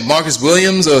what's his name? Marcus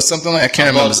Williams or something like that? I can't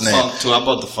remember his name. Funk too. I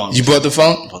bought the Funk. You bought the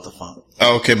Funk? I bought the Funk.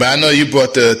 Oh, okay, but I know you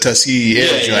bought the Tuskegee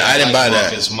Air joint. I didn't buy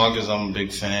Marcus. that. Marcus, I'm a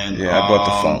big fan. Yeah, I bought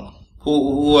the Funk.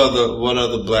 What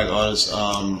other black artists? If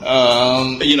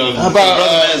how about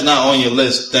Brother Man's not on your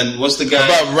list, then what's the guy?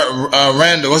 How about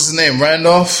Randall? What's his name?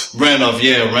 Randolph, Randolph,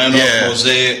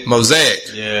 Mosaic.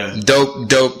 Yeah. Dope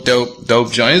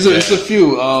joint. It's a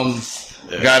few.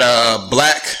 Got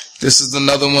Black. This is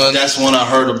another one. That's one I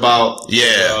heard about.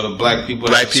 Yeah. The black people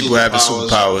having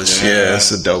superpowers. Yeah,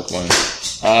 it's a dope one.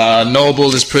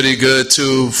 Noble is pretty good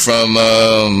too, from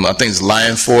I think it's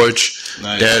Lion Forge.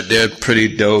 Nice. They're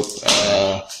pretty dope.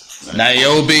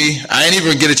 Niobe, I ain't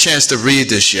even get a chance to read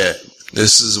this yet.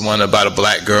 This is one about a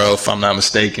black girl, if I'm not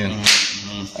mistaken.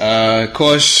 Of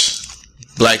course,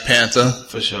 Black Panther.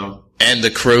 For sure. And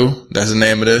The Crew, that's the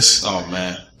name of this. Oh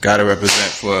man. Gotta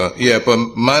represent for, but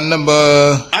my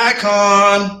number...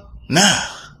 Icon! Nah.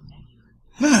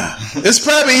 It's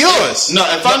probably yours. No,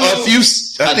 if I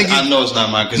know it's not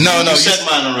mine. Cause you said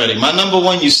mine already. My number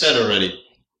 1 you said already.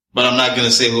 But I'm not going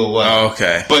to say who it was. Oh,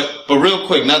 okay. But real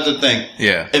quick, not to think.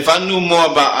 Yeah. If I knew more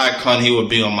about Icon, he would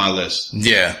be on my list.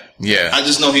 Yeah. I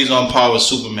just know he's on par with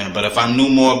Superman. But if I knew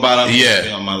more about him, he would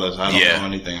be on my list. I don't know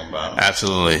anything about him.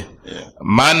 Absolutely. Yeah.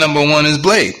 My number 1 is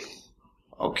Blade.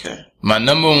 Okay. My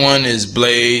number 1 is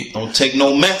Blade. Don't take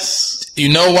no mess. You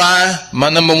know why my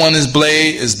number 1 is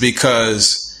Blade? Is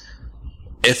because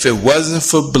if it wasn't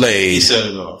for Blade... He set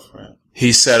it off, right?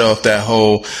 He set off that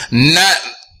whole... Not...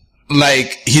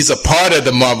 like he's a part of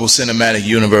the Marvel Cinematic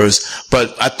Universe,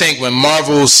 but I think when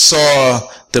Marvel saw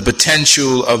the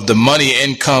potential of the money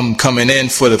income coming in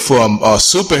for a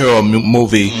superhero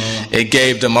movie, it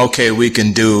gave them, we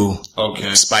can do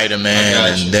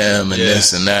Spider-Man and them and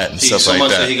this and that and stuff like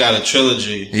that. He got a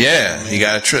trilogy. Yeah, he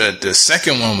got a trilogy. The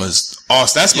second one was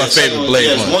awesome. That's my favorite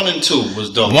Blade one. 1 and 2 was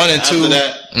dope. 1 and 2. After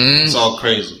that, it's all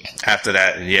crazy. After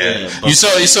that, you saw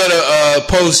the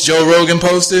post Joe Rogan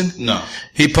posted? No.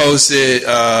 He posted,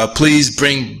 please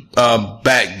bring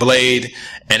back Blade,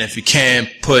 and if you can,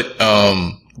 put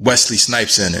Wesley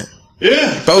Snipes in it.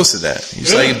 Yeah. He posted that.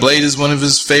 He's like, Blade is one of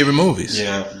his favorite movies.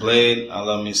 Yeah, Blade. I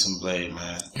love me some Blade,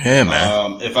 man. Yeah,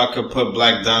 man. If I could put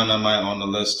Black Dynamite on the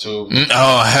list too.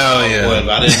 Oh, hell yeah.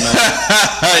 I didn't know.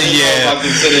 Yeah. I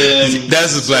consider him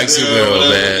that's a black superhero,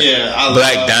 man. Yeah.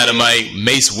 Black Dynamite,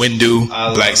 Mace Windu,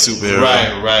 black superhero.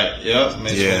 Right. Yep.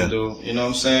 Mace Windu. You know what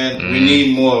I'm saying? We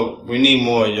need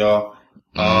more, y'all.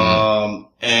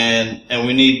 And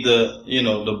we need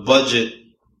the budget,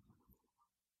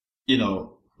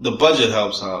 the budget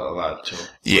helps out a lot too.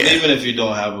 Yeah. But even if you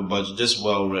don't have a budget, just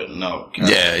well written out.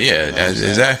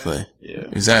 Exactly. Yeah.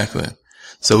 Exactly.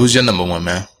 So who's your number 1,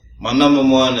 man? My number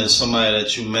one is somebody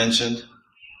that you mentioned,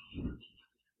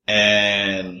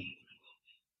 and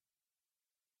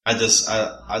I just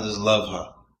love her.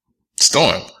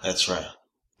 Storm. That's right.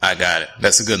 I got it.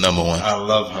 That's a good number one. I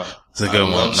love her. It's a good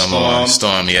one. Number one.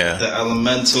 Storm, yeah. The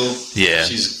Elemental. Yeah.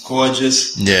 She's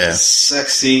gorgeous. Yeah.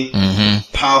 Sexy.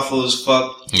 Mm-hmm. Powerful as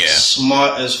fuck. Yeah.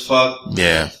 Smart as fuck.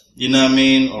 Yeah. You know what I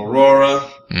mean? Aurora.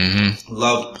 Mm-hmm.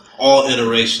 Loved all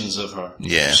iterations of her.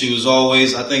 Yeah. She was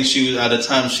always, I think she was, at a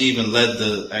time, she even led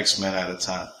the X-Men at a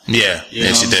time. Yeah. You know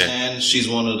yeah, she did. And she's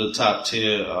one of the top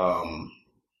tier,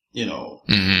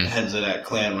 heads of that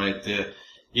clan right there.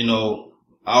 You know,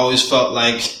 I always felt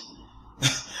like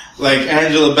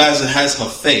Angela Bassett has her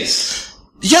face.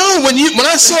 Yo, when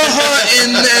I saw her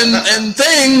in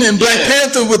Thing in Black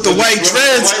Panther with the white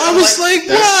dreads, I was like,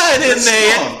 what in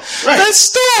there? Right. That's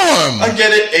Storm. I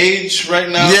get it, age right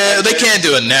now. Yeah, they can't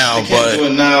do it now, but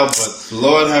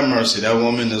Lord have mercy, that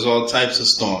woman is all types of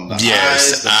Storm. The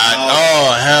eyes,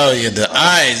 oh hell yeah, the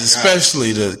eyes,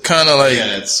 especially the kind of like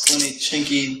that squinty,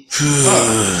 chinky.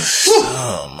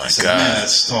 Oh my god, man,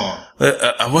 that's Storm.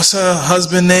 What's her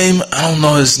husband name? I don't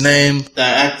know his name.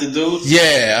 That actor dude?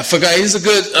 Yeah, I forgot. He's a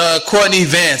good Courtney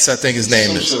Vance, I think his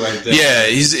name is. Like that. Yeah,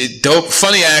 he's a dope,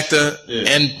 funny actor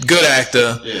and good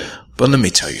actor. Yeah. But let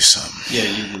me tell you something. Yeah,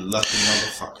 you lucky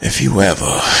motherfucker. If you ever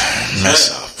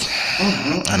mess up,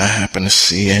 and I happen to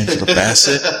see Angela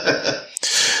Bassett,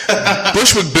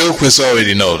 Bushwick Bilquist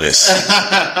already know this.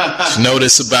 She know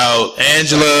this about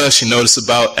Angela. She know this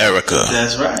about Erica.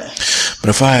 That's right. But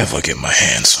if I ever get my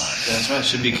hands on, that's right.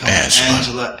 She'll become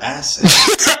Angela Bassett.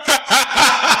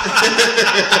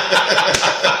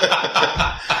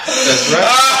 That's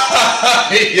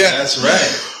right. Yeah, that's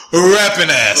right. Rapping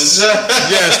ass.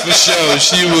 Yes, for sure.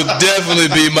 She will definitely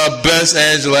be my best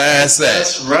Angela Bassett.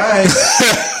 That's right.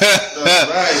 That's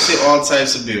right. She all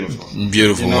types of beautiful.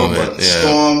 Beautiful woman. But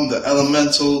Storm, the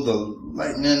Elemental, the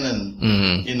Lightning,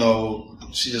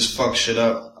 and she just fucks shit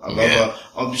up. I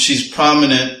love her. She's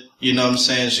prominent. You know what I'm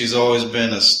saying? She's always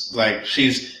been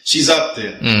she's up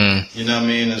there. Mm-hmm. You know what I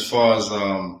mean? As far as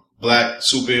black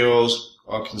superheroes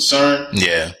are concerned.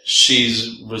 Yeah.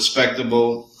 She's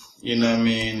respectable. You know what I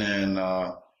mean? And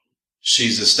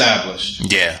she's established.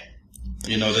 Yeah.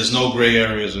 You know, there's no gray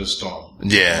areas with Storm.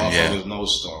 Yeah, There's no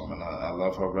Storm, and I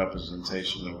love her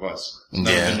representation of us. There's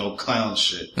never been no clown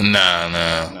shit. Nah. You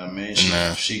know what I mean?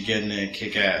 She getting there and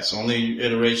kick ass. Only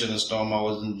iteration of Storm I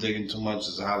wasn't digging too much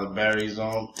is Halle Berry's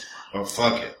on, but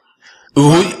fuck it.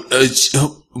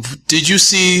 Did you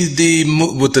see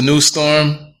with the new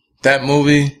Storm, that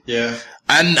movie? Yeah.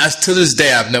 I to this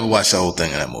day, I've never watched the whole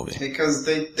thing of that movie. Because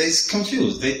they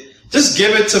confused. They just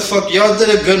give it to y'all did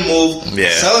a good move.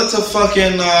 Yeah. Sell it to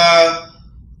fucking,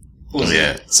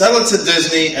 Sell it to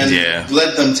Disney and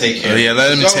let them take care of it. Yeah,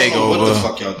 let them take over. What the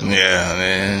fuck y'all doing? Yeah,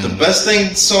 man. The best thing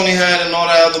Sony had and all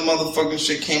that other motherfucking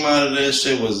shit came out of this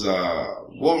shit was,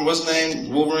 what's his name?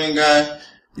 Wolverine guy?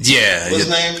 Yeah. What's his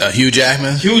name? Hugh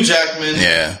Jackman? Hugh Jackman.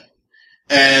 Yeah.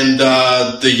 And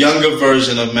the younger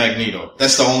version of Magneto.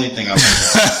 That's the only thing I like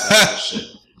about that shit.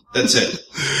 That's it.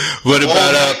 What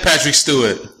about Patrick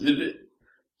Stewart?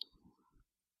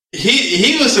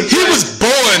 He was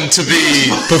born to be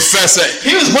Professor.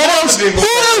 He was born to be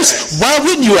Professor. Why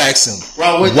wouldn't you ask him?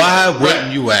 Why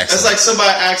wouldn't you ask him? That's like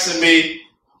somebody asking me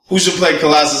who should play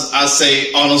Colossus. I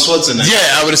say Arnold Schwarzenegger.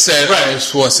 Yeah, I would have said Arnold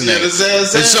Schwarzenegger. You know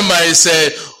if somebody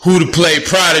said who to play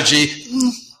Prodigy,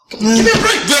 give me a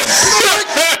break.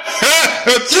 I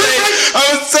would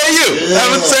say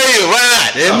you. Why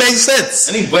not? It makes sense.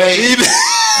 Anyway,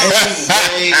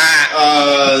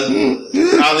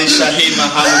 Ali Shaheed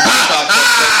Muhammad.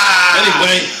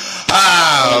 Anyway.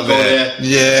 Man.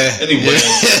 Yeah. Anyway.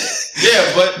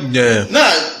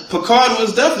 Picard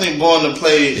was definitely born to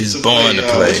play. He's born to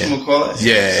play.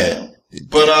 Yeah.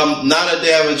 But now that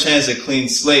they have a chance at clean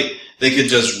slate, they could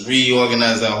just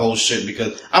reorganize that whole shit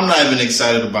because I'm not even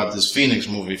excited about this Phoenix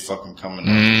movie fucking coming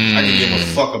out. I can give a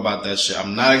fuck about that shit.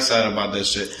 I'm not excited about that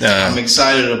shit. I'm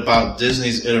excited about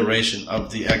Disney's iteration of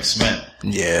the X-Men.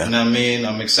 Yeah. You know what I mean?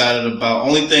 I'm excited about,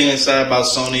 only thing I'm excited about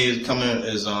Sony is coming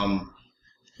is,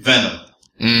 Venom.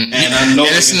 And I know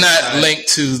it's not linked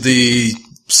to the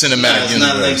cinematic universe. It's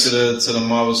not linked to the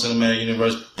Marvel Cinematic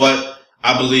Universe, but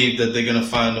I believe that they're gonna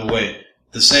find a way.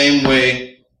 The same way,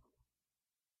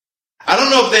 I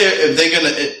don't know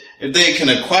if they can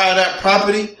acquire that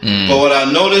property, but what I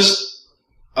noticed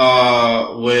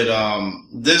with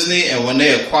Disney and when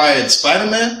they acquired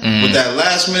Spider-Man with that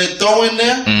last minute throw in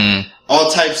there,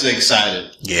 all types are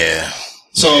excited. Yeah.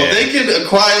 So they can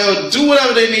acquire, do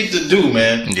whatever they need to do,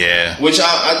 man. Yeah. Which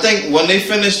I think when they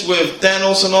finished with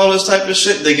Thanos and all this type of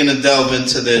shit, they're gonna delve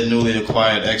into their newly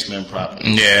acquired X-Men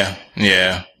property. Yeah.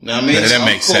 Know what I mean? That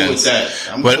makes sense. With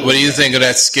that. What do you think of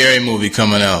that scary movie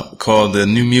coming out called The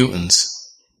New Mutants?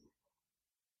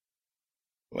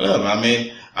 Whatever. I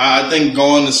mean, I think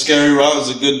going the scary route is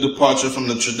a good departure from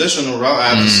the traditional route. I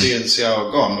have to see it and see how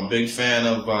it goes. I'm a big fan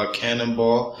of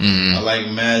Cannonball. I like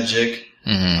Magic.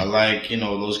 I like,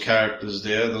 those characters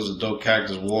there. Those are dope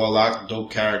characters. Warlock, dope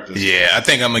characters. Yeah, I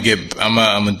think I'm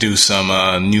gonna do some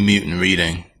New Mutant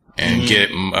reading and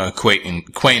get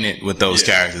acquainted with those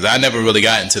characters. I never really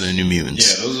got into the New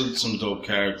Mutants. Yeah, those are some dope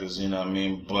characters. You know what I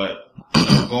mean? But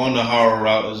going the horror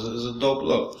route is a dope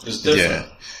look. It's different.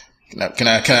 Yeah. Can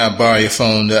I borrow your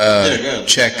phone to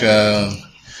check?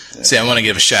 See, I want to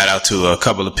give a shout out to a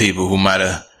couple of people who might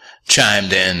have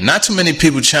chimed in. Not too many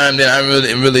people chimed in. I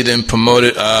really didn't promote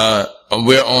it.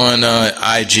 We're on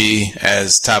IG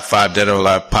as Top 5 Dead or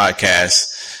Alive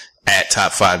Podcast, at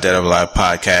Top 5 Dead or Alive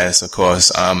Podcast. Of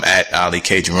course, I'm at Ali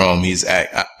K. Jerome. He's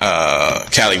at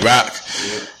Cali Rock.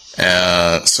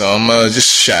 So I'm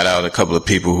just shout out a couple of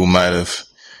people who might have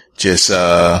just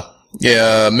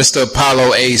Mr.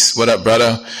 Apollo Ace, what up,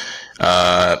 brother?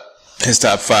 His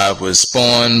top 5 was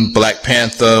Spawn, Black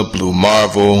Panther, Blue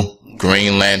Marvel,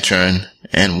 Green Lantern,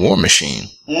 and War Machine.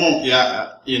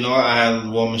 Yeah, I had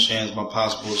War Machine as my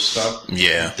possible stuff.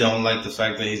 Yeah. Don't like the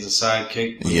fact that he's a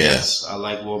sidekick. Yes, I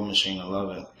like War Machine. I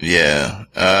love it. Yeah.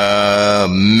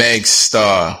 Meg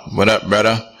Star, what up,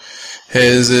 brother?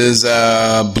 His is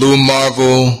Blue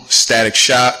Marvel, Static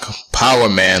Shock, Power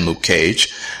Man, Luke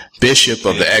Cage, Bishop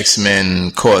of the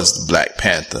X-Men, caused Black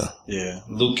Panther. Yeah.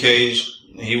 Luke Cage,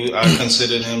 I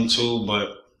considered him too,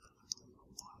 but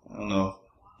I don't know.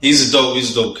 He's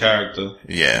a dope character.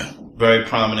 Yeah. Very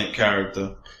prominent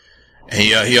character. And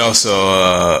he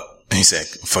also, he said,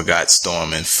 forgot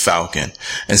Storm and Falcon.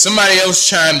 And somebody else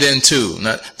chimed in too.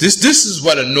 Now, this is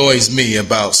what annoys me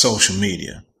about social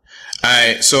media.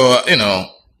 Maybe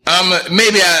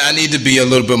I need to be a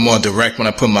little bit more direct when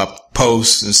I put my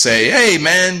posts and say, hey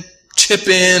man, chip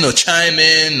in or chime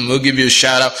in and we'll give you a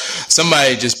shout out.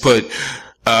 Somebody just put,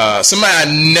 I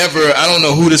don't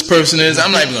know who this person is.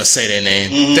 I'm not even going to say their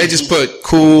name. They just put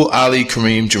cool Ali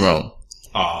Kareem Jerome.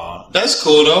 Aw, that's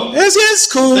cool though. Yes,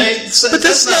 cool. But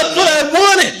that's not what I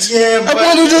wanted. Yeah,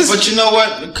 but you know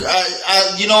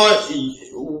what?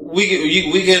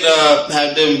 We could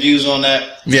have them views on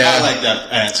that. Yeah. I like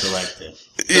that answer right there.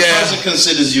 The person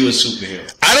considers you a superhero.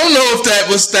 I don't know if that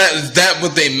was that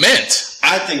what they meant.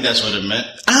 I think that's what it meant.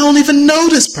 I don't even know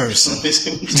this person.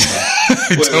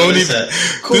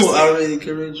 Cool, I already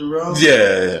Kareem Jerome.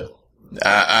 Yeah.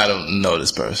 I don't know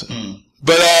this person.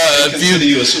 But if you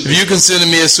consider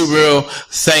me a superhero,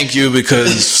 thank you,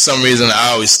 because for some reason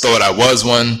I always thought I was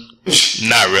one.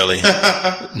 Not really.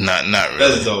 Not really.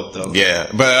 That's dope though. Yeah.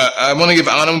 But I want to give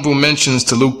honorable mentions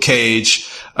to Luke Cage,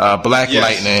 Black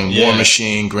Lightning, War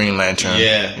Machine, Green Lantern.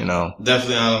 Yeah.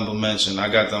 Definitely honorable mention. I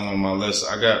got them on my list.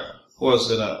 Who else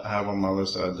did I have on my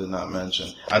list that I did not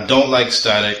mention? I don't like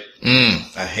Static.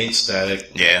 I hate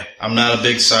Static. Yeah. I'm not a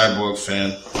big Cyborg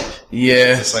fan.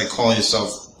 Yeah. It's like calling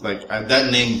yourself,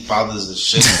 that name bothers the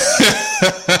shit.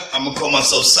 I'm gonna call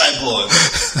myself Cyborg.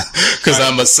 Cause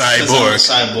I'm a cyborg.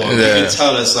 Yeah. You can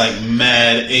tell that's like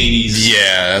mad 80s.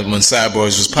 Yeah, when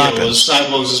Cyborgs was popping. Yeah, when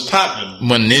Cyborgs was popping.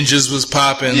 When Ninjas was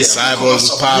popping, Cyborgs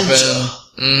was popping.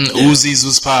 Uzis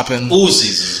was popping.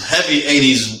 Uzis, heavy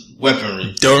 80s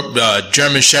weaponry.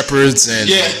 German Shepherds and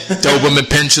Doberman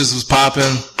Pinschers was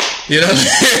popping. You know what I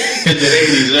mean? In the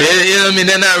 80s, right? You know what I mean?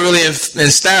 They're not really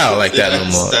in style like that no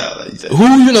more. Who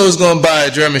is going to buy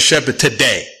a German Shepherd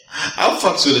today? I'll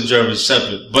fuck with a German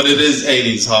Shepherd, but it is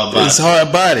 80s hard body. It's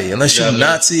hard body, unless you're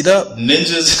Nazi'd up.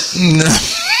 Ninjas.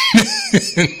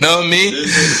 Know what I mean?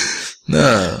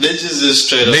 No. Ninjas is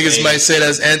straight up. Niggas might say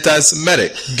that's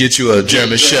anti-Semitic. Get you a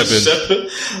German Shepherd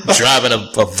driving a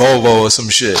Volvo or some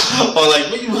shit. Or like,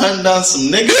 when you hunting down some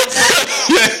niggas?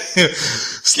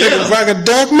 Stick rockin'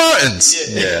 Dark Martins.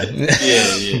 Yeah.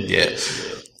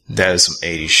 That is some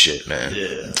 80s shit, man.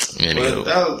 Yeah.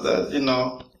 But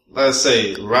that, let's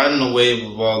say, riding the wave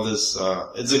of all this,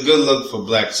 it's a good look for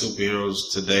black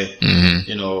superheroes today.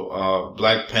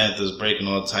 Black Panther's breaking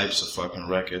all types of fucking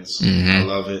records. I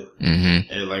love it.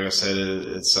 And like I said,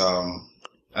 it's,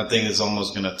 I think it's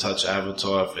almost gonna touch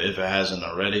Avatar if it hasn't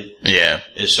already. Yeah.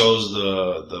 It shows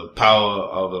the power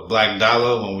of the black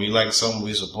dollar. When we like something,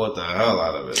 we support the hell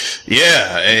out of it.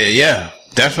 Yeah.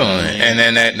 Definitely. And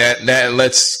then that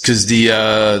lets, cause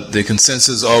the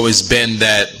consensus always been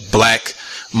that black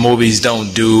movies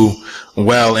don't do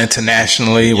well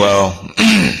internationally. Well,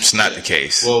 it's not the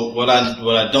case. Well, what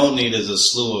I don't need is a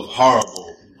slew of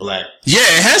horrible black. Yeah,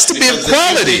 it has to be of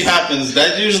quality.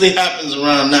 That usually happens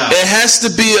around now. It has to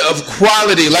be of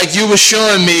quality. Like you were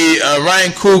showing me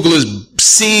Ryan Coogler's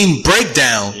scene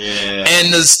breakdown. Yeah.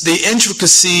 And the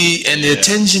intricacy and the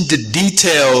attention to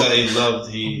detail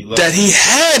that he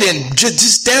had, and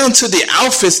just down to the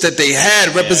outfits that they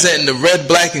had representing the red,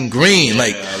 black, and green. Yeah,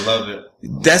 like, I love it.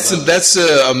 That's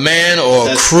a man or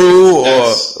a crew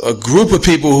or a group of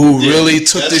people who really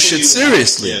took this shit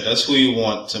seriously. That's who you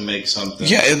want to make something.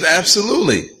 Yeah,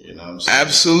 absolutely. You know what I'm saying?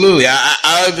 Absolutely.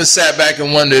 I even sat back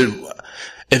and wondered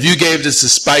if you gave this to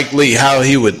Spike Lee, how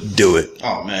he would do it.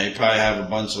 Oh man, he'd probably have a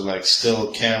bunch of like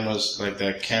still cameras, like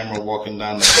that camera walking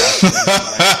down the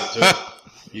bathroom.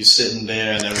 You sitting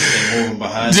there and everything moving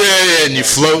behind you. Yeah, and you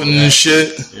floating and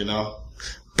shit. You know?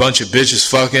 Bunch of bitches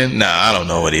fucking. Nah, I don't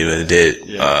know what he would have did.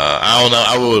 Yeah. I don't know.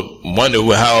 I would wonder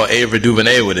how Ava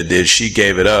DuVernay would have did. She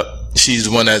gave it up. She's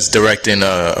the one that's directing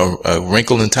a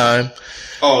Wrinkle in Time.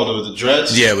 Oh, with the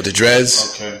dreads? Yeah, with the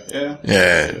dreads. Okay, yeah.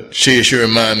 Yeah, she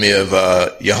remind me of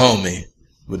your homie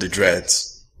with the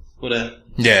dreads. Who that?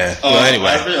 Yeah. Well,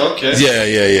 anyway. Okay. Yeah.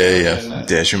 Okay, nice.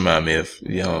 Yeah, she remind me of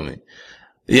your homie.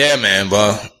 Yeah, man.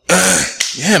 Well,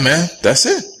 yeah, man. That's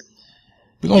it.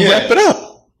 We're gonna wrap it up.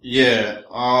 Yeah.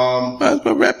 Might as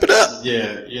well wrap it up.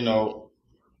 Yeah,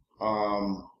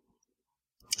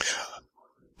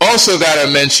 Also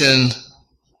gotta mention,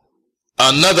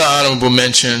 another honorable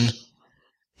mention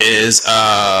is,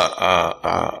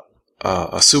 a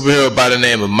superhero by the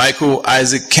name of Michael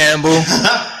Isaac Campbell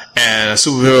and a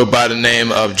superhero by the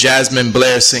name of Jasmine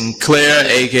Blair Sinclair,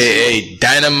 aka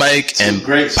Dynamite and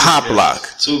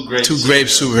Poplock. Two great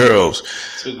superheroes.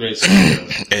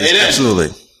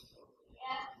 Absolutely.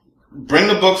 Bring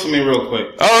the book for me real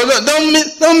quick. Oh,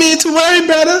 don't mean to worry,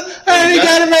 brother. I already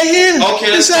got it right here.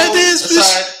 Okay, it's right there.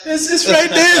 It's right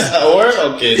there. Word?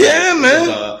 Okay. Yeah,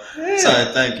 man.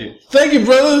 Sorry, thank you. Thank you,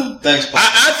 brother. Thanks, Pop.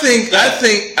 I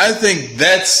think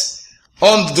that's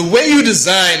on the way you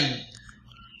designed.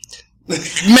 Man,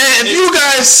 if you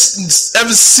guys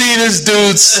ever see this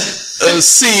dude's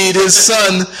seed, his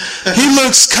son, he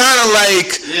looks kind of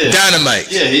like Dynamite.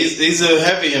 Yeah, he's a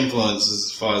heavy influence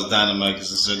as far as Dynamite is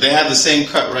concerned. They have the same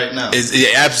cut right now. It's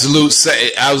absolute.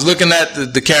 I was looking at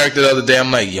the character the other day.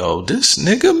 I'm like, yo, this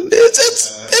nigga, it's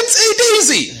A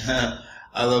Daisy.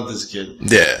 I love this kid.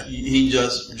 Yeah. He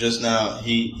just now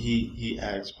he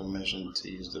asked permission to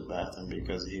use the bathroom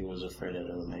because he was afraid that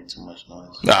it would make too much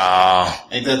noise.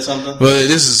 Ain't that something? Well,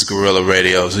 this is guerrilla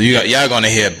radio, so y'all gonna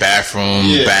hear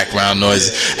background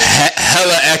noise,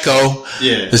 hella echo.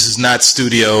 Yeah. This is not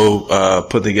studio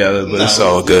put together, but it's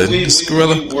all good. It's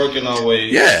guerrilla. We working our way.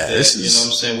 Yeah, you know what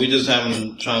I'm saying. We just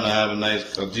trying to have a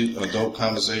nice, dope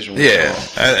conversation.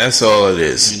 That's all it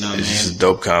is. You know what it's I mean? just a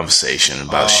dope conversation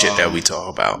about shit that we talk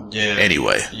about. Yeah.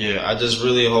 Anyway. Yeah, I just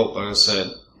really hope, like I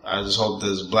said, I just hope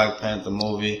this Black Panther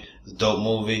movie, the dope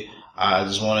movie. I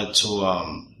just wanted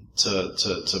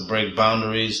to break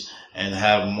boundaries and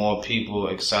have more people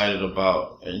excited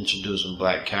about introducing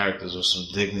black characters with some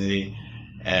dignity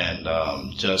and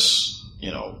just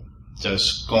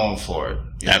going for it.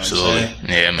 You know absolutely. What I'm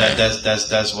saying? Yeah, man.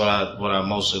 That's what I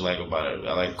mostly like about it.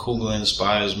 I like Coogler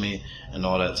inspires me and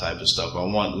all that type of stuff. I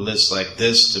want lists like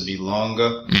this to be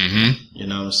longer. Mm-hmm. You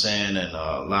know what I'm saying? And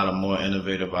a lot of more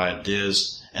innovative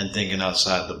ideas and thinking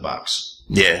outside the box.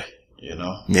 Yeah. You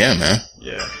know? Yeah, man.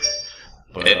 Yeah.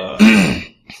 But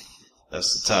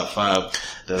that's the top 5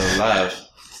 that are live.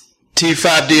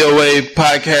 T5DOA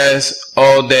podcast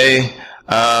all day.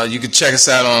 You can check us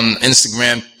out on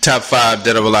Instagram, Top 5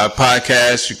 Dead or Alive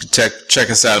Podcast. You can check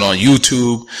us out on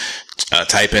YouTube.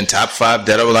 Type in Top 5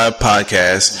 Dead or Alive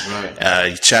Podcast. Right.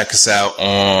 You check us out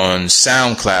on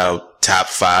SoundCloud, Top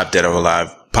 5 Dead or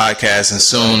Alive Podcast, and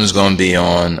soon it's going to be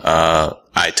on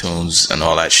iTunes and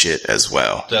all that shit as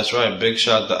well. That's right. Big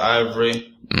shout to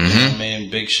Ivory. Mm-hmm. You know what I mean?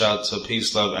 Big shout to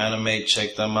Peace Love Anime.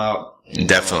 Check them out.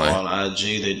 Definitely. On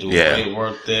IG. They do great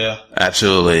work there.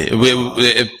 Absolutely.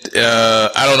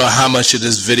 I don't know how much of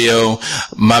this video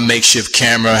my makeshift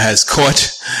camera has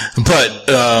caught, but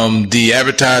the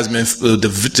advertisement,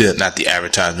 not the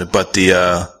advertisement, but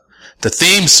the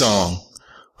theme song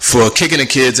for Kicking the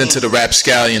Kids into the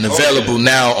Rapscallion available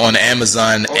now on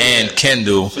Amazon and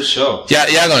Kindle. For sure.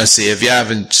 Y'all gonna see it. If y'all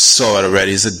haven't saw it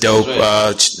already, it's a dope,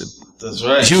 that's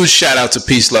right. Huge shout out to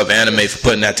Peace Love Anime for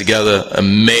putting that together.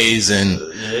 Amazing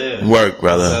work,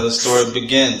 brother. That's how the story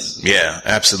begins. Yeah,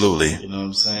 absolutely. You know what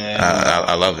I'm saying?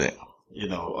 I love it. You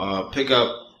know, pick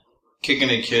up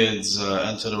Kicking It Kids,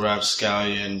 Enter the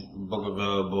Rapscallion, book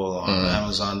available on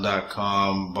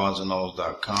Amazon.com,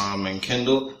 BarnesandNobles.com, and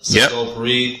Kindle. It's a dope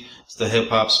read. It's the hip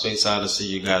hop space odyssey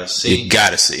you gotta see. You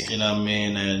gotta see. You know what I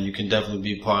mean? And you can definitely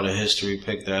be part of history.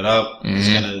 Pick that up.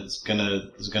 It's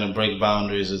gonna break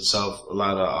boundaries itself. A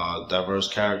lot of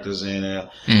diverse characters in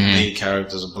there. Lead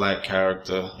characters, a black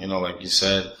character. You know, like you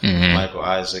said, Michael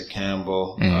Isaac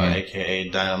Campbell, aka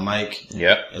Dynamite.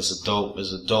 Yep. It's a dope.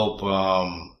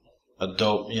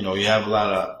 You know, you have a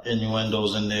lot of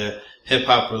innuendos in there, hip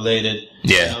hop related.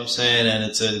 Yeah. You know what I'm saying? And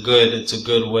it's a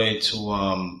good way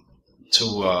to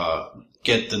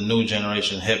get the new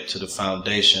generation hip to the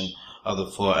foundation of the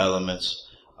 4 elements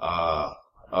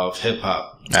of hip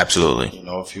hop. Absolutely. You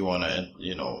know, if you want to,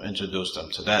 introduce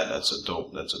them to that, that's a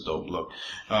dope look.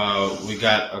 We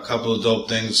got a couple of dope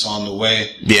things on the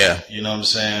way. Yeah. You know what I'm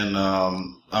saying?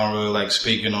 I don't really like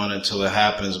speaking on it until it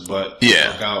happens, but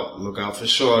look out for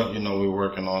sure. You know, we're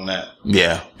working on that.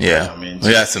 Yeah. You know what I mean,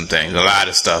 we got some things, a lot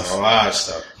of stuff.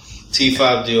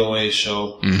 T5DOA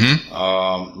show.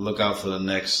 Look out for the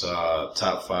next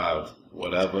top 5,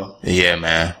 whatever. Yeah,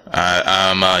 man.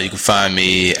 You can find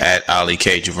me at Ali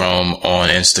K Jerome on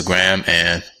Instagram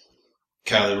and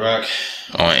Cali Rock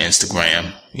on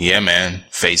Instagram. Yeah, man.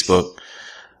 Facebook.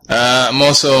 I'm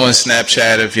also on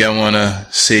Snapchat if y'all want to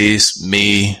see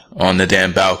me on the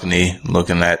damn balcony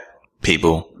looking at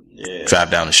people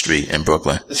drive down the street in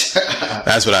Brooklyn.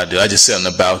 That's what I do. I just sit on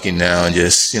the balcony now and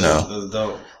just,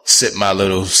 sip my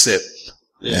little sip.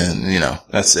 Yeah. And,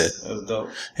 that's it. That's dope.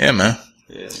 Yeah, man.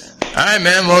 Yeah, man. All right,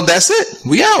 man. Well, that's it.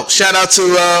 We out. Shout out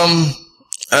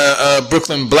to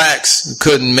Brooklyn Blacks who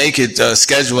couldn't make it,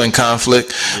 scheduling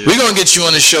conflict. Yeah. We're going to get you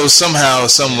on the show somehow,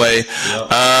 some way.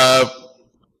 Yep.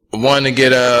 Want to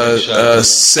get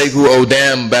Sekou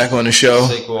Odam back on the show.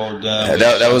 Sekou Odam.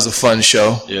 That was a fun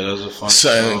show. Yeah, that was a fun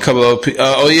show. A couple of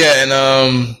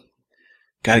and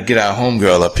got to get our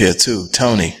homegirl up here too,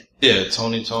 Tony. Yeah,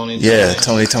 Tony. Yeah,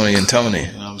 Tony and Tony.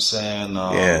 You know what I'm saying?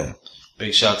 Yeah.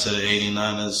 Big shout to the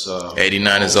 89ers.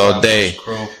 89ers all day.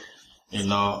 Crew. You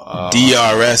know.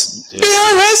 DRS.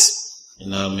 DRS. You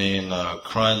know what I mean?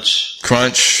 Crunch.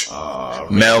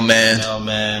 Mailman.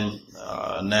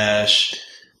 Nash.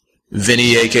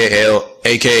 Vinny, aka L.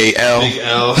 Big L. Vinny.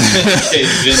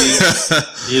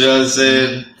 You know what I'm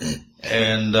saying?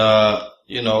 And,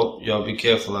 y'all be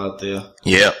careful out there.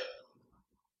 Yep.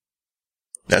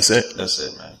 That's it,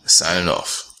 man. Signing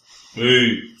off.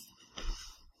 Hey.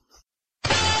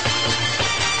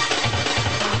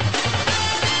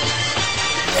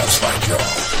 That's right, y'all.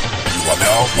 You are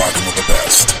now rocking with the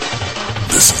best.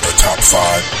 This is the Top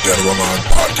 5 Dead or Alive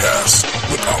Podcast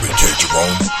with Ali K.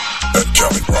 Jerome and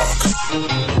Kelly Brock.